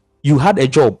 but you had a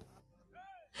job.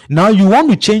 Now you want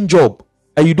to change job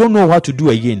and you don't know what to do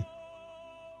again.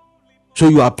 So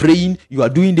you are praying, you are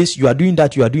doing this, you are doing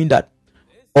that, you are doing that.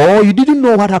 Or you didn't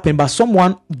know what happened, but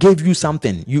someone gave you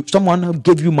something. Someone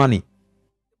gave you money.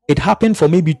 It happened for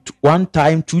maybe 1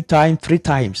 time, 2 times, 3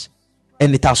 times,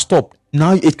 and it has stopped.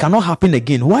 Now it cannot happen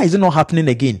again. Why is it not happening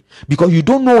again? Because you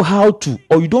don't know how to,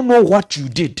 or you don't know what you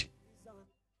did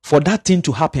for that thing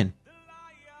to happen.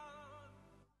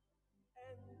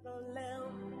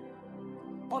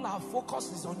 All our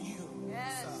focus is on you.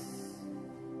 Yes.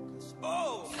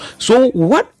 Oh. So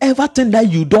whatever thing that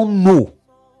you don't know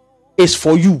is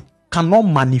for you cannot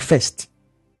manifest.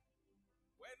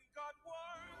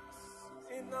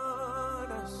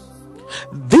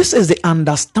 This is the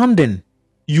understanding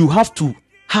you have to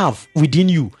have within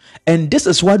you, and this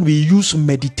is what we use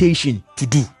meditation to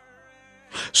do.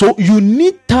 So you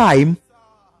need time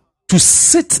to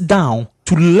sit down,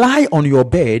 to lie on your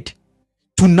bed,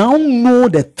 to now know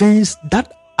the things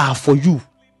that are for you,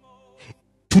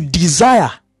 to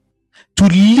desire, to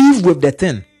live with the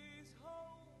thing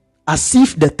as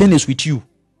if the thing is with you.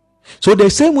 So the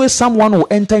same way someone will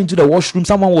enter into the washroom,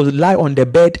 someone will lie on the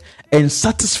bed and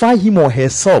satisfy him or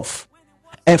herself,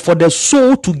 and for the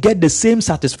soul to get the same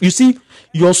satisfaction. You see,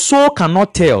 your soul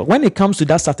cannot tell when it comes to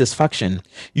that satisfaction.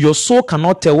 Your soul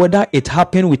cannot tell whether it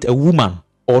happened with a woman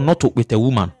or not with a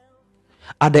woman.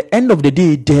 At the end of the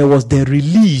day, there was the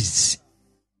release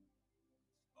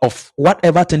of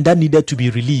whatever thing that needed to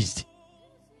be released,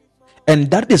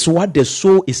 and that is what the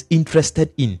soul is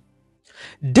interested in.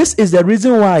 This is the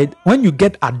reason why when you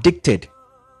get addicted,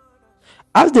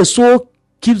 as the soul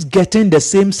keeps getting the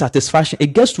same satisfaction,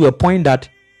 it gets to a point that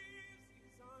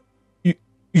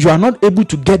you are not able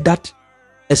to get that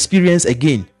experience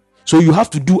again. So you have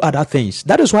to do other things.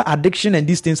 That is why addiction and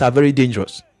these things are very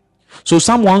dangerous. So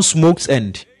someone smokes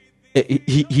and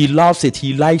he loves it,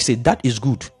 he likes it, that is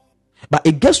good. But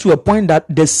it gets to a point that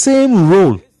the same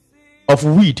role of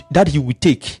weed that he would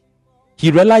take, he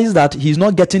realizes that he's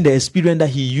not getting the experience that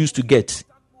he used to get.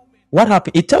 What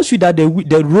happened? It tells you that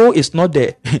the role is not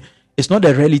the it's not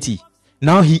the reality.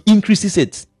 Now he increases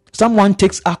it. Someone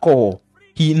takes alcohol.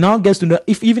 He now gets to know,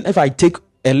 even if I take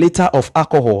a liter of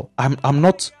alcohol, I'm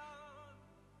not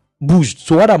boozed.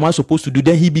 So what am I supposed to do?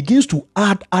 Then he begins to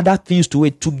add other things to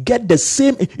it to get the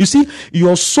same. You see,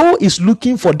 your soul is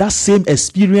looking for that same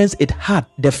experience it had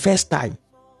the first time.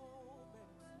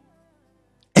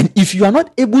 And if you are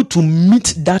not able to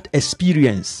meet that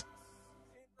experience,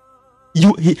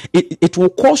 it will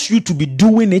cause you to be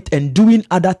doing it and doing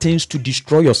other things to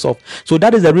destroy yourself. So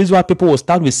that is the reason why people will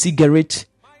start with cigarette,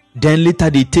 then later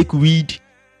they take weed,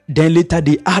 then later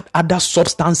they add other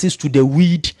substances to the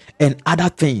weed and other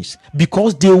things,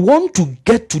 because they want to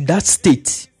get to that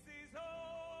state.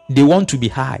 They want to be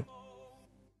high.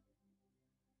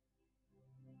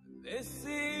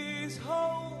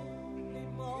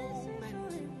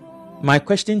 My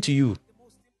question to you,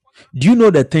 do you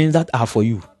know the things that are for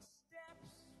you?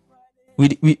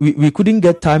 We couldn't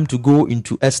get time to go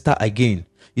into Esther again.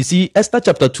 You see, Esther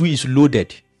chapter 2 is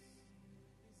loaded.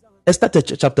 Esther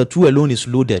chapter 2 alone is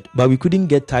loaded, but we couldn't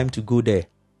get time to go there.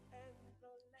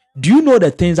 Do you know the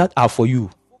things that are for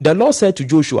you? The Lord said to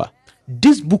Joshua,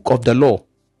 "This book of the law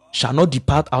shall not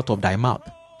depart out of thy mouth,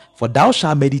 for thou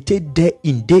shalt meditate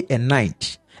therein day and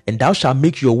night, and thou shalt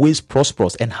make your ways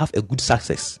prosperous and have a good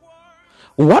success."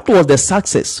 What was the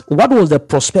success? What was the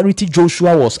prosperity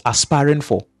Joshua was aspiring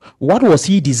for? What was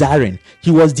he desiring?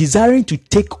 He was desiring to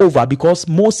take over because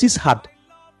Moses had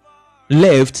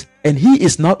left and he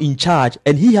is now in charge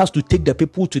and he has to take the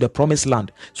people to the promised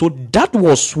land. So that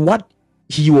was what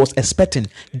he was expecting.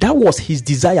 That was his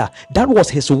desire. That was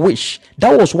his wish.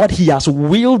 That was what he has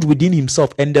willed within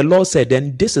himself. And the Lord said,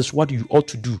 then this is what you ought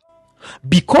to do.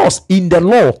 Because in the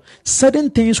law, certain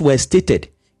things were stated.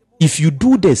 If you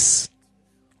do this,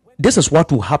 this is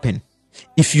what will happen.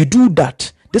 If you do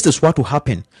that, this is what will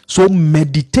happen. So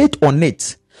meditate on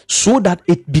it so that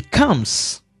it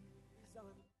becomes,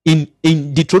 in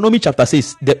Deuteronomy chapter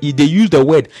 6, they use the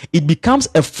word, it becomes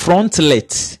a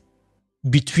frontlet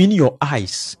between your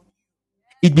eyes.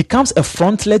 It becomes a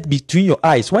frontlet between your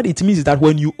eyes. What it means is that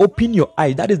when you open your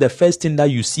eye, that is the first thing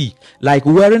that you see. Like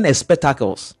wearing a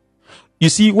spectacles. You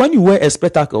see, when you wear a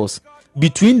spectacles,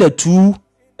 between the two,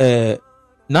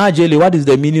 Najeli, what is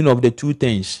the meaning of the two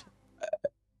things?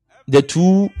 The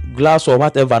two glass or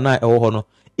whatever,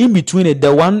 in between it,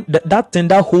 the one, that thing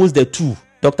that holds the two.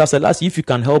 Dr. Selassie, if you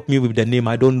can help me with the name,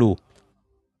 I don't know.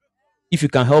 If you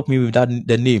can help me with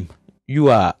the name, you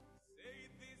are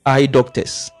eye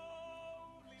doctors.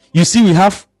 You see, we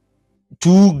have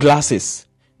two glasses,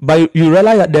 but you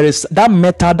realize that there is that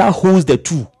metal that holds the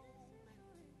two.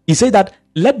 He said that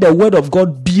let the word of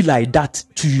God be like that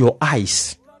to your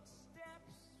eyes.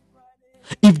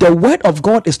 If the word of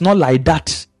God is not like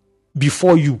that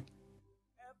before you,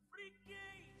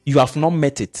 you have not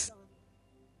met it.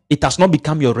 It has not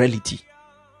become your reality.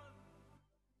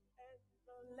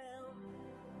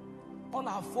 All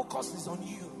our focus is on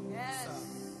you. Yes.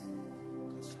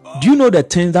 Do you know the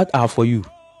things that are for you?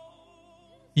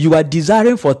 You are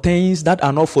desiring for things that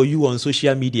are not for you on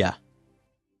social media.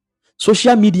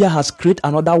 Social media has created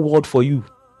another world for you.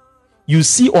 You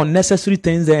see unnecessary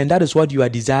things there, and that is what you are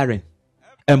desiring.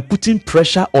 And putting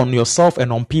pressure on yourself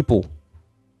and on people.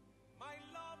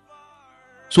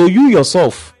 So you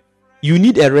yourself, you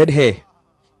need a red hair.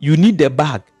 You need the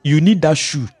bag. You need that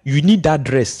shoe. You need that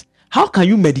dress. How can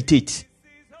you meditate?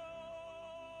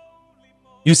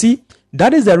 You see,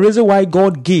 that is the reason why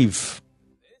God gave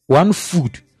one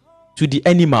food to the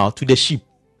animal, to the sheep,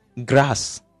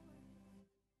 grass.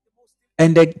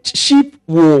 And the sheep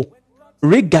will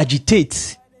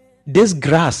regurgitate this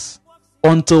grass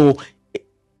until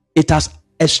it has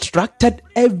extracted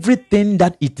everything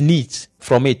that it needs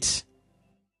from it.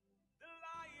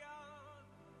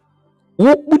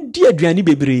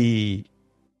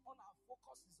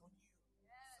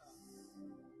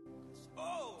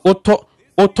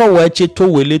 Oto weche to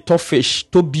wele to fish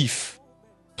to beef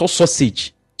to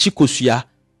sausage chikosua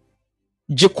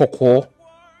jekoko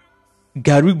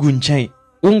gari gunchain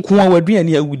unkuwa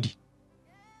waduane awudi.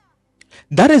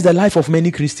 That is the life of many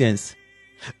Christians.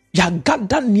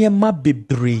 Yagada niema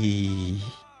bebre.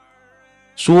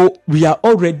 So we are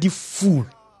already full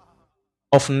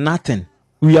of nothing.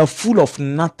 We are full of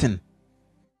nothing.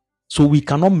 So we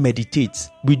cannot meditate.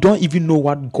 We don't even know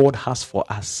what God has for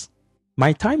us.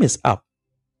 My time is up.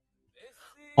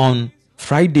 On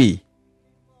Friday,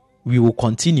 we will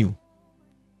continue.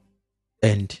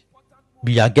 And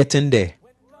we are getting there.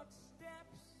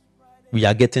 We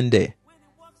are getting there.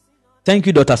 Thank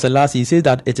you, Dr. Selassie. He says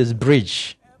that it is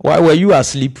bridge. Why were you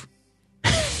asleep?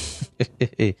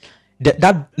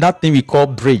 that thing we call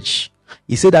bridge.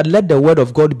 He said that let the word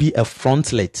of God be a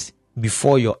frontlet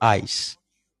before your eyes.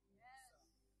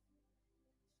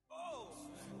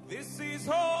 This is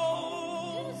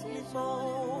holy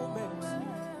moment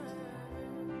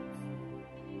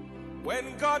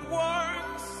when God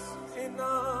works in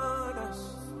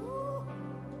us.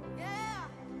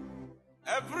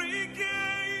 Every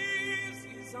gaze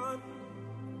is on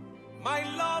my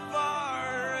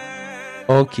lover.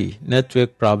 Okay,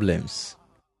 network problems.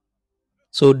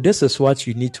 So this is what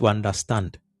you need to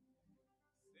understand.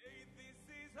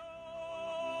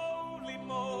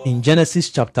 In Genesis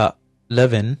chapter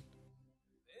 11,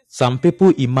 some people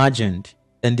imagined,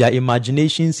 and their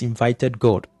imaginations invited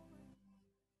God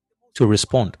to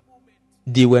respond.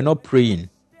 They were not praying.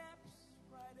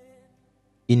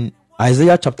 In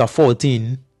Isaiah chapter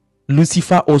 14,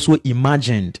 Lucifer also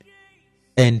imagined,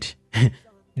 and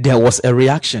there was a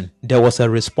reaction, there was a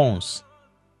response.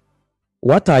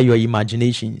 What are your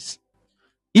imaginations?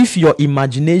 If your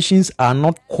imaginations are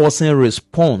not causing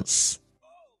response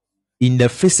in the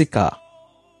physical,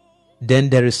 then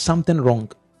there is something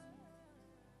wrong.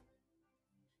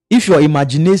 If your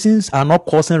imaginations are not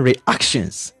causing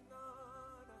reactions,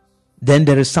 then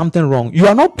there is something wrong. You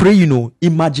are not praying,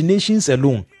 imaginations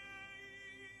alone.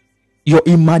 Your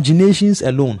imaginations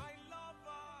alone.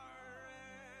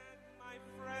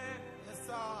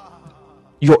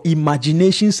 Your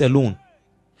imaginations alone.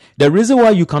 The reason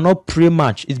why you cannot pray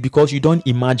much is because you don't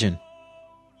imagine.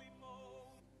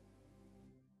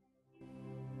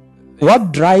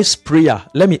 What drives prayer?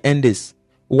 Let me end this.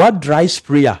 What drives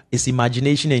prayer is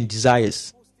imagination and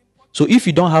desires. So if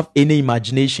you don't have any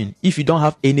imagination, if you don't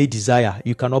have any desire,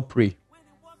 you cannot pray.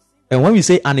 And when we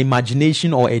say an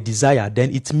imagination or a desire,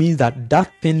 then it means that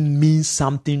that thing means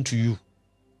something to you.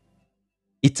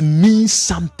 It means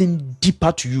something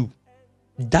deeper to you.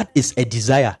 That is a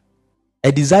desire.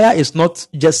 A desire is not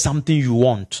just something you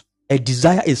want. A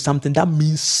desire is something that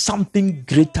means something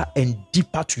greater and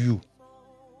deeper to you.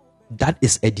 That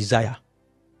is a desire.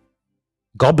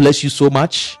 God bless you so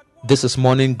much. This is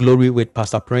Morning Glory with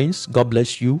Pastor Prince. God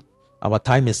bless you. Our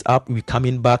time is up. We're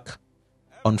coming back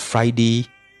on Friday,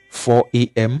 4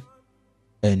 a.m.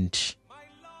 And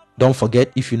don't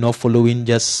forget, if you're not following,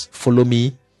 just follow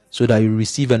me so that you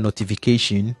receive a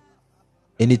notification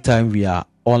anytime we are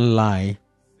online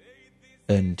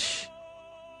and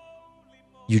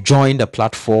you join the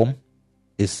platform.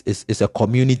 It's a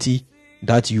community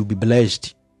that you'll be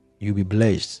blessed. You'll be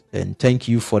blessed. And thank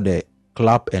you for the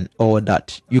clap and all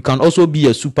that. You can also be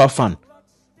a super fan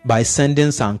by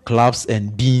sending some claps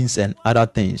and beans and other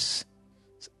things.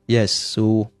 Yes,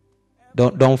 so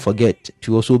don't forget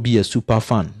to also be a super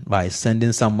fan by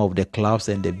sending some of the claps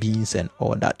and the beans and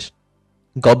all that.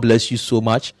 God bless you so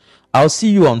much. I'll see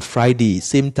you on Friday,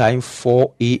 same time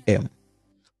 4 a.m.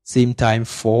 Same time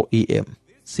 4 a.m.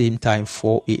 Same time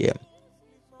 4 a.m.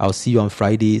 I'll see you on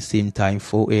Friday, same time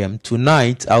 4 a.m.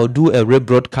 Tonight, I'll do a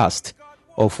rebroadcast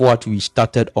of what we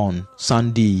started on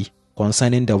Sunday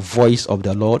concerning the voice of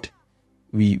the Lord.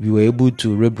 We were able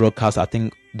to rebroadcast, I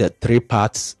think, the 3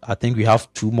 parts. I think we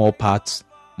have 2 more parts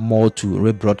more to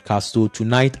rebroadcast. So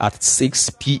tonight at 6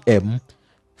 p.m.,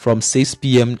 from 6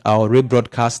 p.m., I'll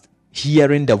rebroadcast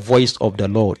hearing the voice of the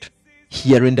Lord.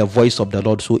 Hearing the voice of the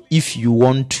Lord. So if you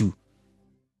want to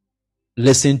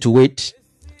listen to it,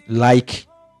 like,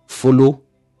 follow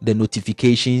the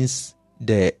notifications,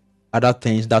 the other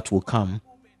things that will come,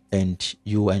 and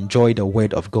you enjoy the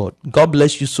word of God. God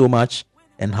bless you so much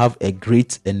and have a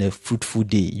great and a fruitful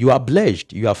day. You are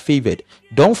blessed. You are favored.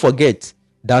 Don't forget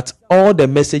that all the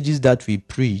messages that we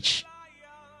preach,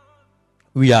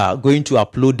 we are going to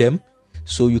upload them.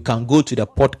 So you can go to the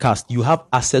podcast. You have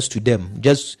access to them.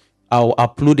 I'll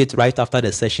upload it right after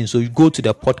the session. So you go to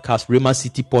the podcast, RHEMA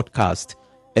City podcast,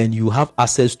 and you have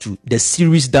access to the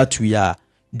series that we are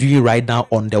doing right now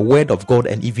on the word of God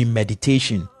and even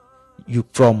meditation. You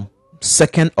from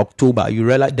 2nd October, you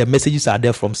realize the messages are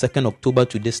there from 2nd October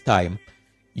to this time.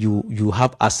 You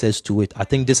have access to it. I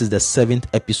think this is the 7th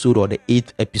episode or the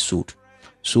 8th episode.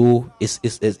 So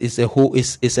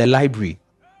it's a library.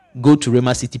 Go to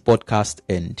RHEMA City podcast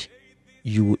and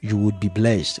you would be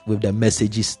blessed with the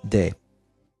messages there.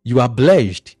 You are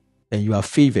blessed and you are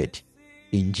favored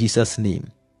in Jesus'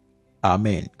 name.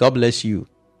 Amen. God bless you.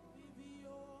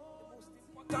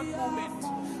 That moment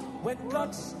when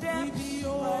God steps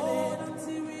right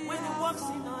in, when He walks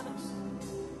in on us,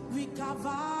 we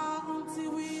cover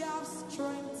until we have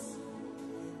strength.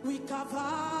 We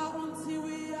cover until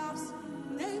we have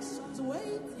nations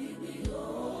wait.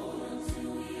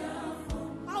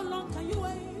 How long can you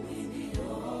wait?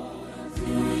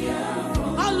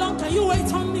 How long can you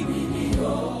wait on me?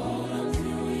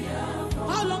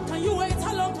 How long can you wait?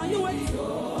 How long can you wait?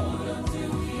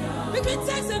 If it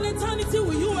takes an eternity,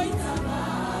 will you wait?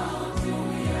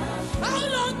 How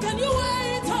long can you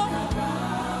wait?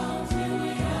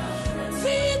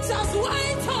 Teachers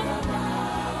wait.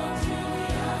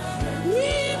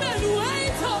 Women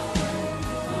wait.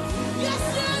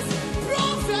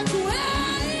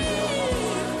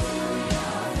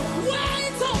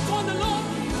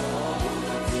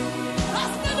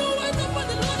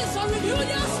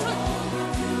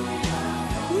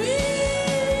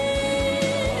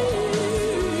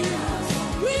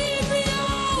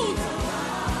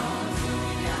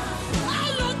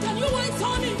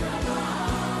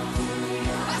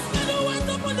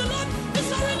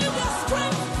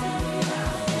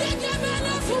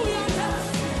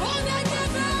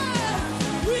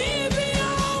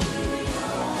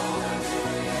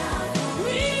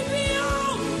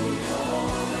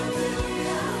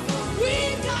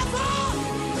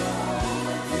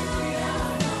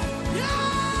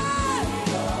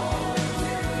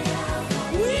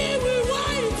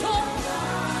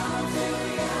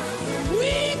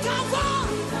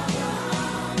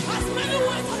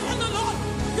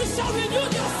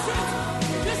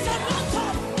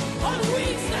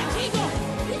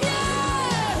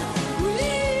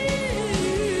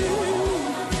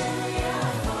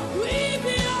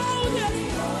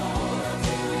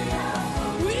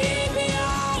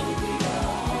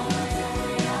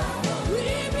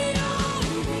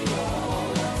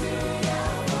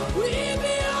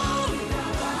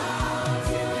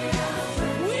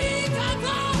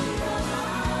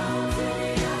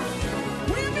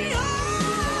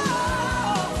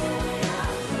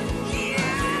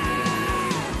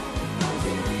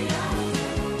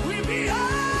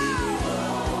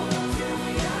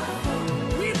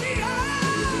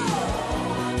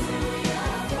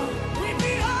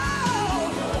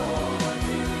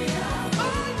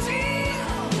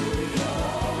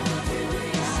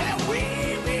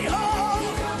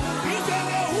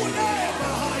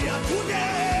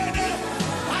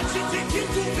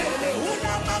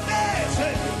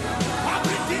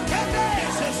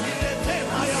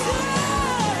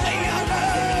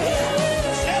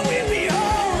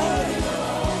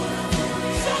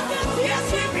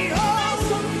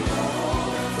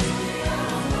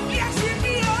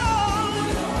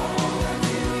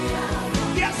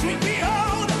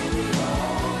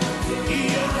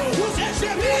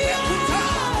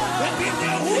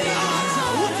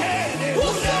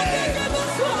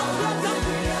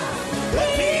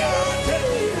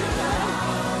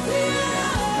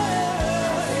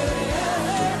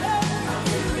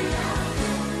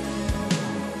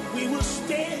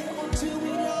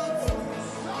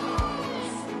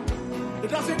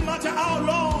 doesn't matter how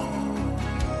long.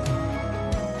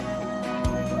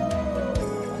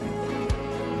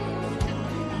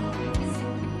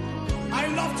 I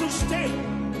love to stay.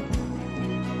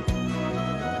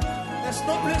 There's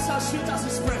no place as sweet as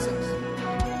His presence.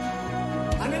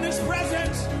 And in His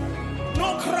presence,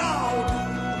 no crowd.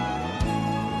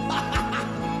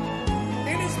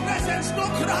 In His presence, no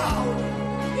crowd.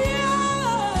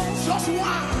 Yes. Just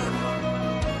one.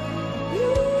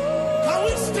 Can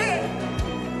we stay?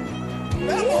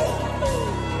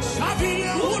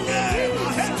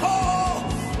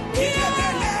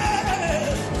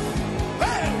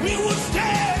 We will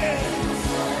stay.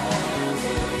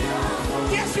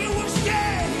 Yes, we will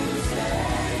stay.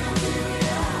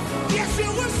 Yes, we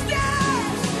will stay.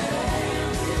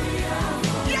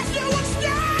 Yes, we will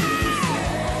stay.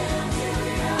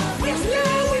 We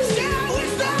stay, we stay, we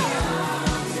stay.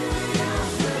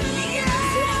 Yeah.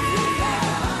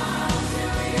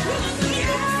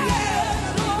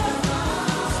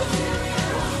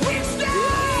 We stay.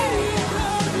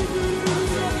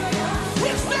 We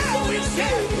stay, we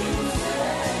stay.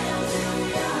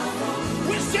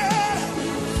 We stay.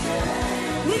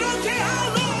 We don't care how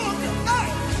long. Hey.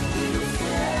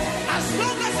 As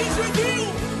long as it's with you,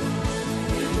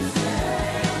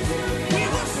 we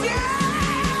will stay.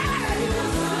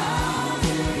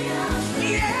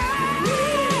 Yeah.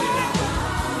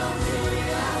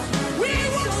 We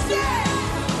will stay.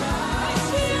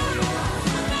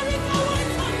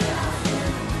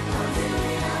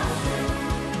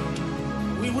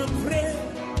 We will pray.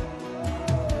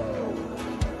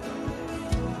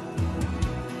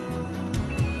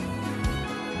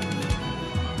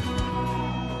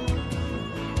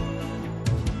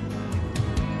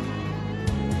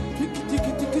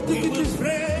 We will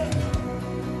pray.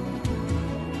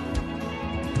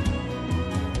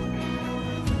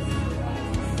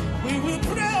 We will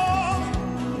pray.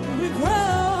 We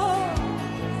pray.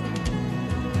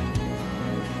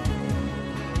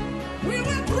 We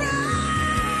will pray.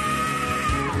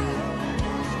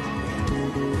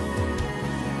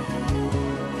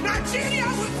 Nigeria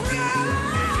will pray.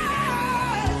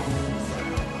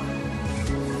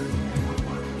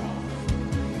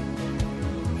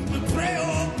 We pray.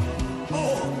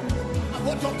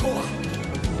 Abotokoa.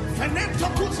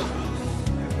 Fenetokusa.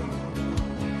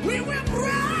 We will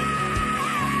pray.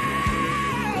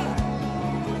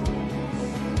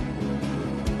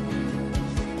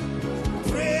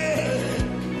 Pray.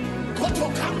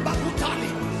 Kotokamba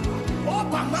Kutali.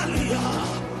 Obamalia.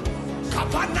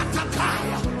 Kabana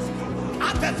Takaya.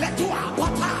 Abevetua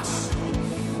Potas.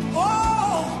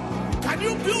 Oh, can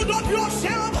you build up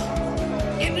yourself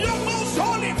in your most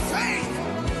holy faith?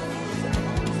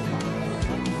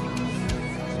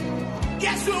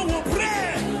 Yes, we will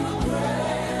pray.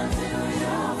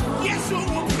 Yes, we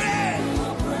will pray.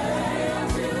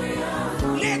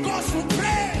 Lagos will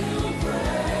pray.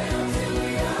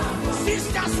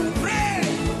 Sisters will pray.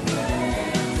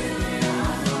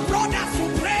 Brothers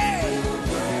will pray.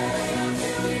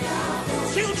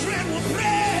 Children will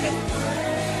pray.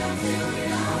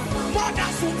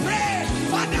 Mothers will pray.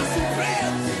 Fathers will pray.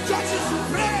 Churches will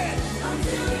pray.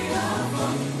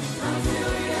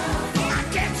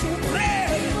 Markets will pray.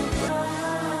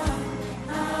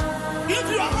 If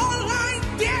you are online,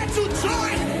 dare to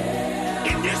join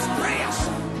in these prayers.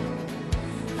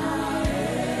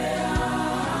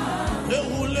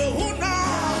 Lehuna,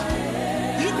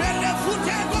 ibele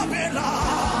fute gobela.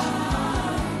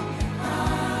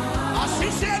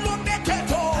 Asise lo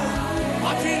meketo,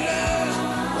 afile,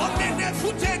 omene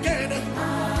fute gene.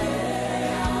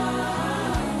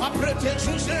 Aprete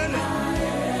juzele,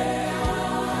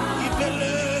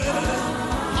 ibele,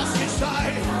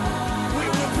 asisai. We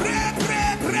will pray,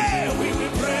 pray, pray. We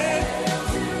will pray.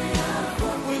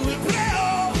 We will pray.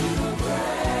 Oh.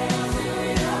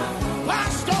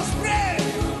 Pastors pray.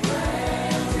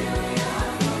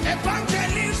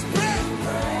 Evangelists pray.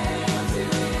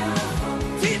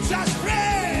 Teachers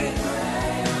pray.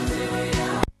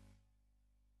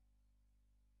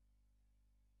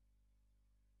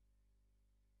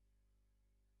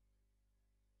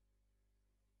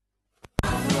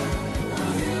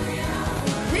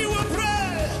 We will pray.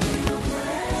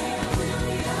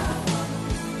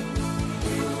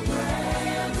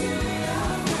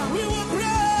 We will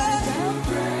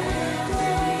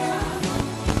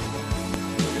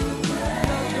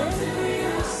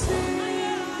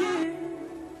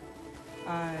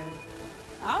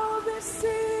I'll be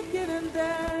singing and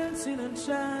dancing and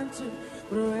chanting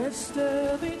for the rest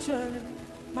of eternity.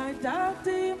 My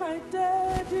daddy,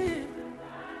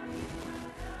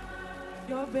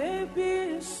 your baby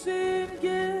is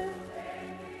singing.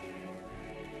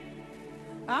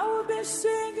 I will be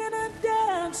singing and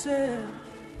dancing.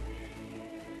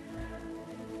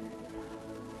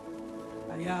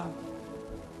 Yeah.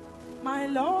 My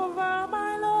lover,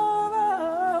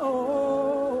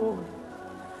 oh,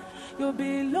 you'll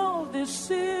be loved this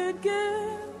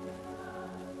singing.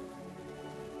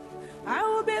 I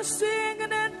will be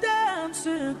singing and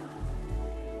dancing.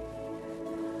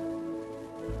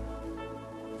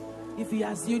 If he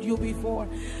has healed you before,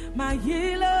 my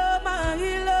healer,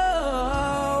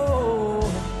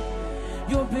 oh,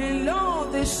 you'll be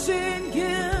loved this singing.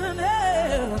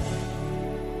 Yeah.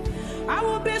 I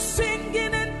will be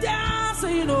singing and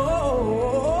dancing,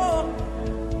 oh.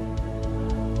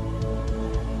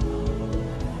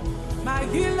 My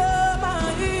healer,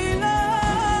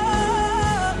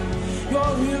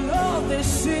 your healer, they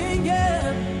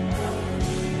singing.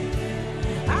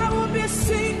 I will be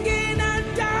singing and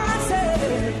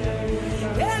dancing,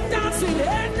 and dancing,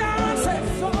 and dancing.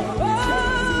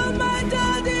 Oh, my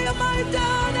daddy,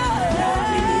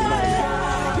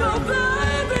 your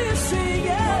baby is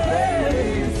singing.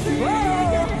 Oh,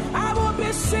 I will be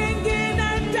singing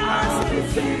and dancing,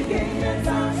 singing and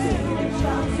dancing, and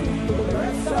dancing for the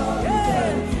rest of the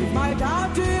day. My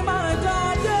daddy,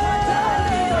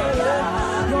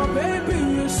 your baby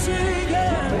is singing.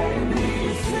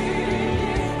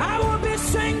 I will be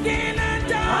singing and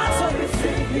dancing,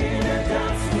 singing and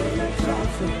dancing, and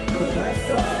dancing for the rest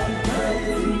of the day.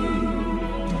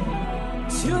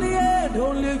 Till the end,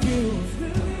 only you.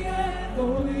 Till the end,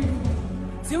 only you.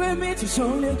 Till we meet, it's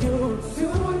only you.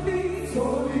 Till we meet, it's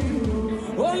only you.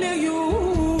 Only you.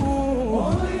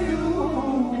 Only you.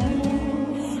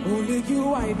 Only you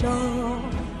I know.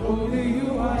 Only you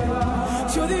I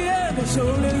love. Till the end, it's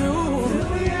only you. Till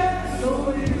the end, it's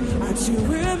only you. Until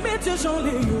we meet, it's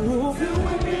only you. Till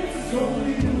we meet, it's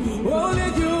only you. Only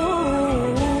you.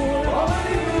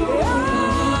 Only you.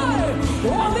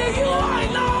 Only you I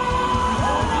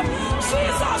love.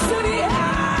 Jesus to the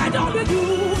end, only you.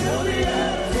 Till the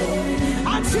end,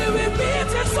 until we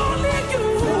meet, it's only you.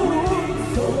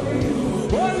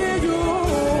 Only you.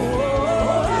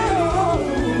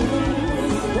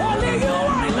 Only you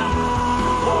I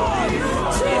love.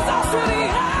 Jesus to the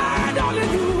end, only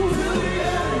you.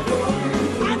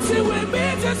 Until we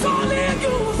meet, it's only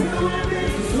you.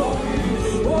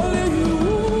 Only you.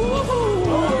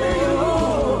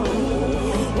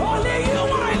 Only you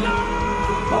I love.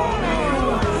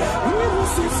 He will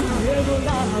sit in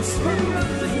everlasting.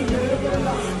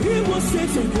 He will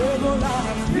sit in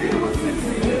everlasting.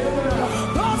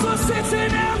 Those who sit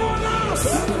in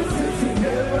everlasting.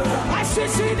 I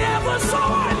sit in heaven, so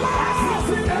I laugh.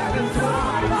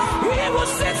 He will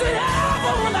sit in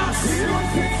everlasting.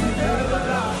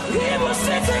 He will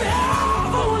sit in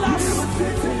everlasting.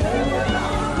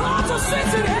 Those who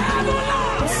sit in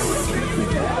everlasting.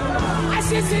 I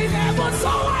sit in heaven, so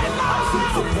I laugh.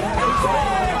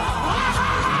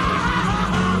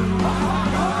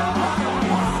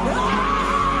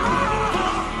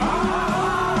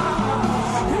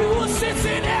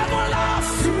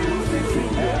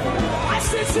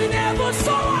 He never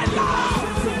saw I love.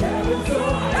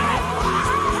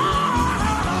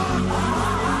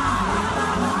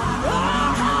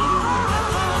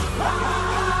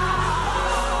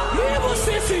 He will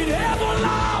sit in heaven,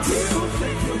 love.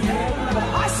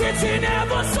 I sit in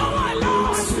heaven, so I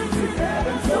love.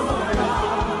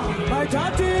 My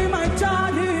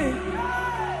daddy,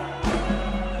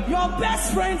 your best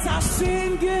friends are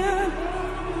singing.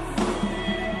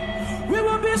 We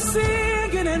will be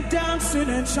singing and dancing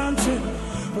and chanting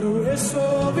for the rest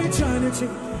of eternity.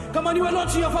 Come on, you are not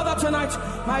to your father tonight,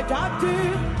 my daddy.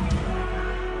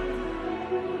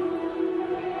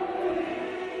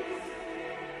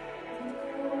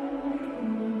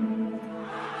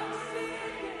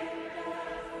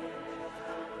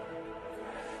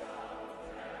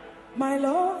 My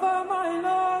lover,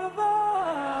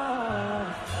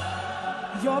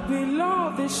 your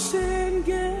beloved is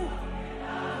singing.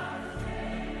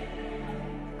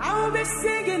 I will be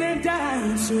singing and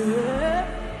dancing.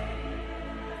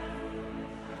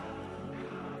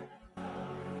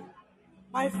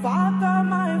 My father,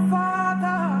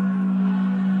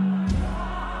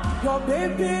 your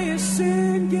baby is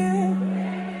singing.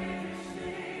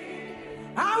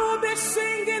 I will be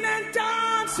singing and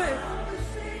dancing.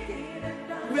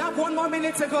 We have 1 more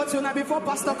minute to go tonight before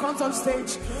Pastor comes on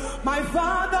stage. My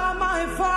father,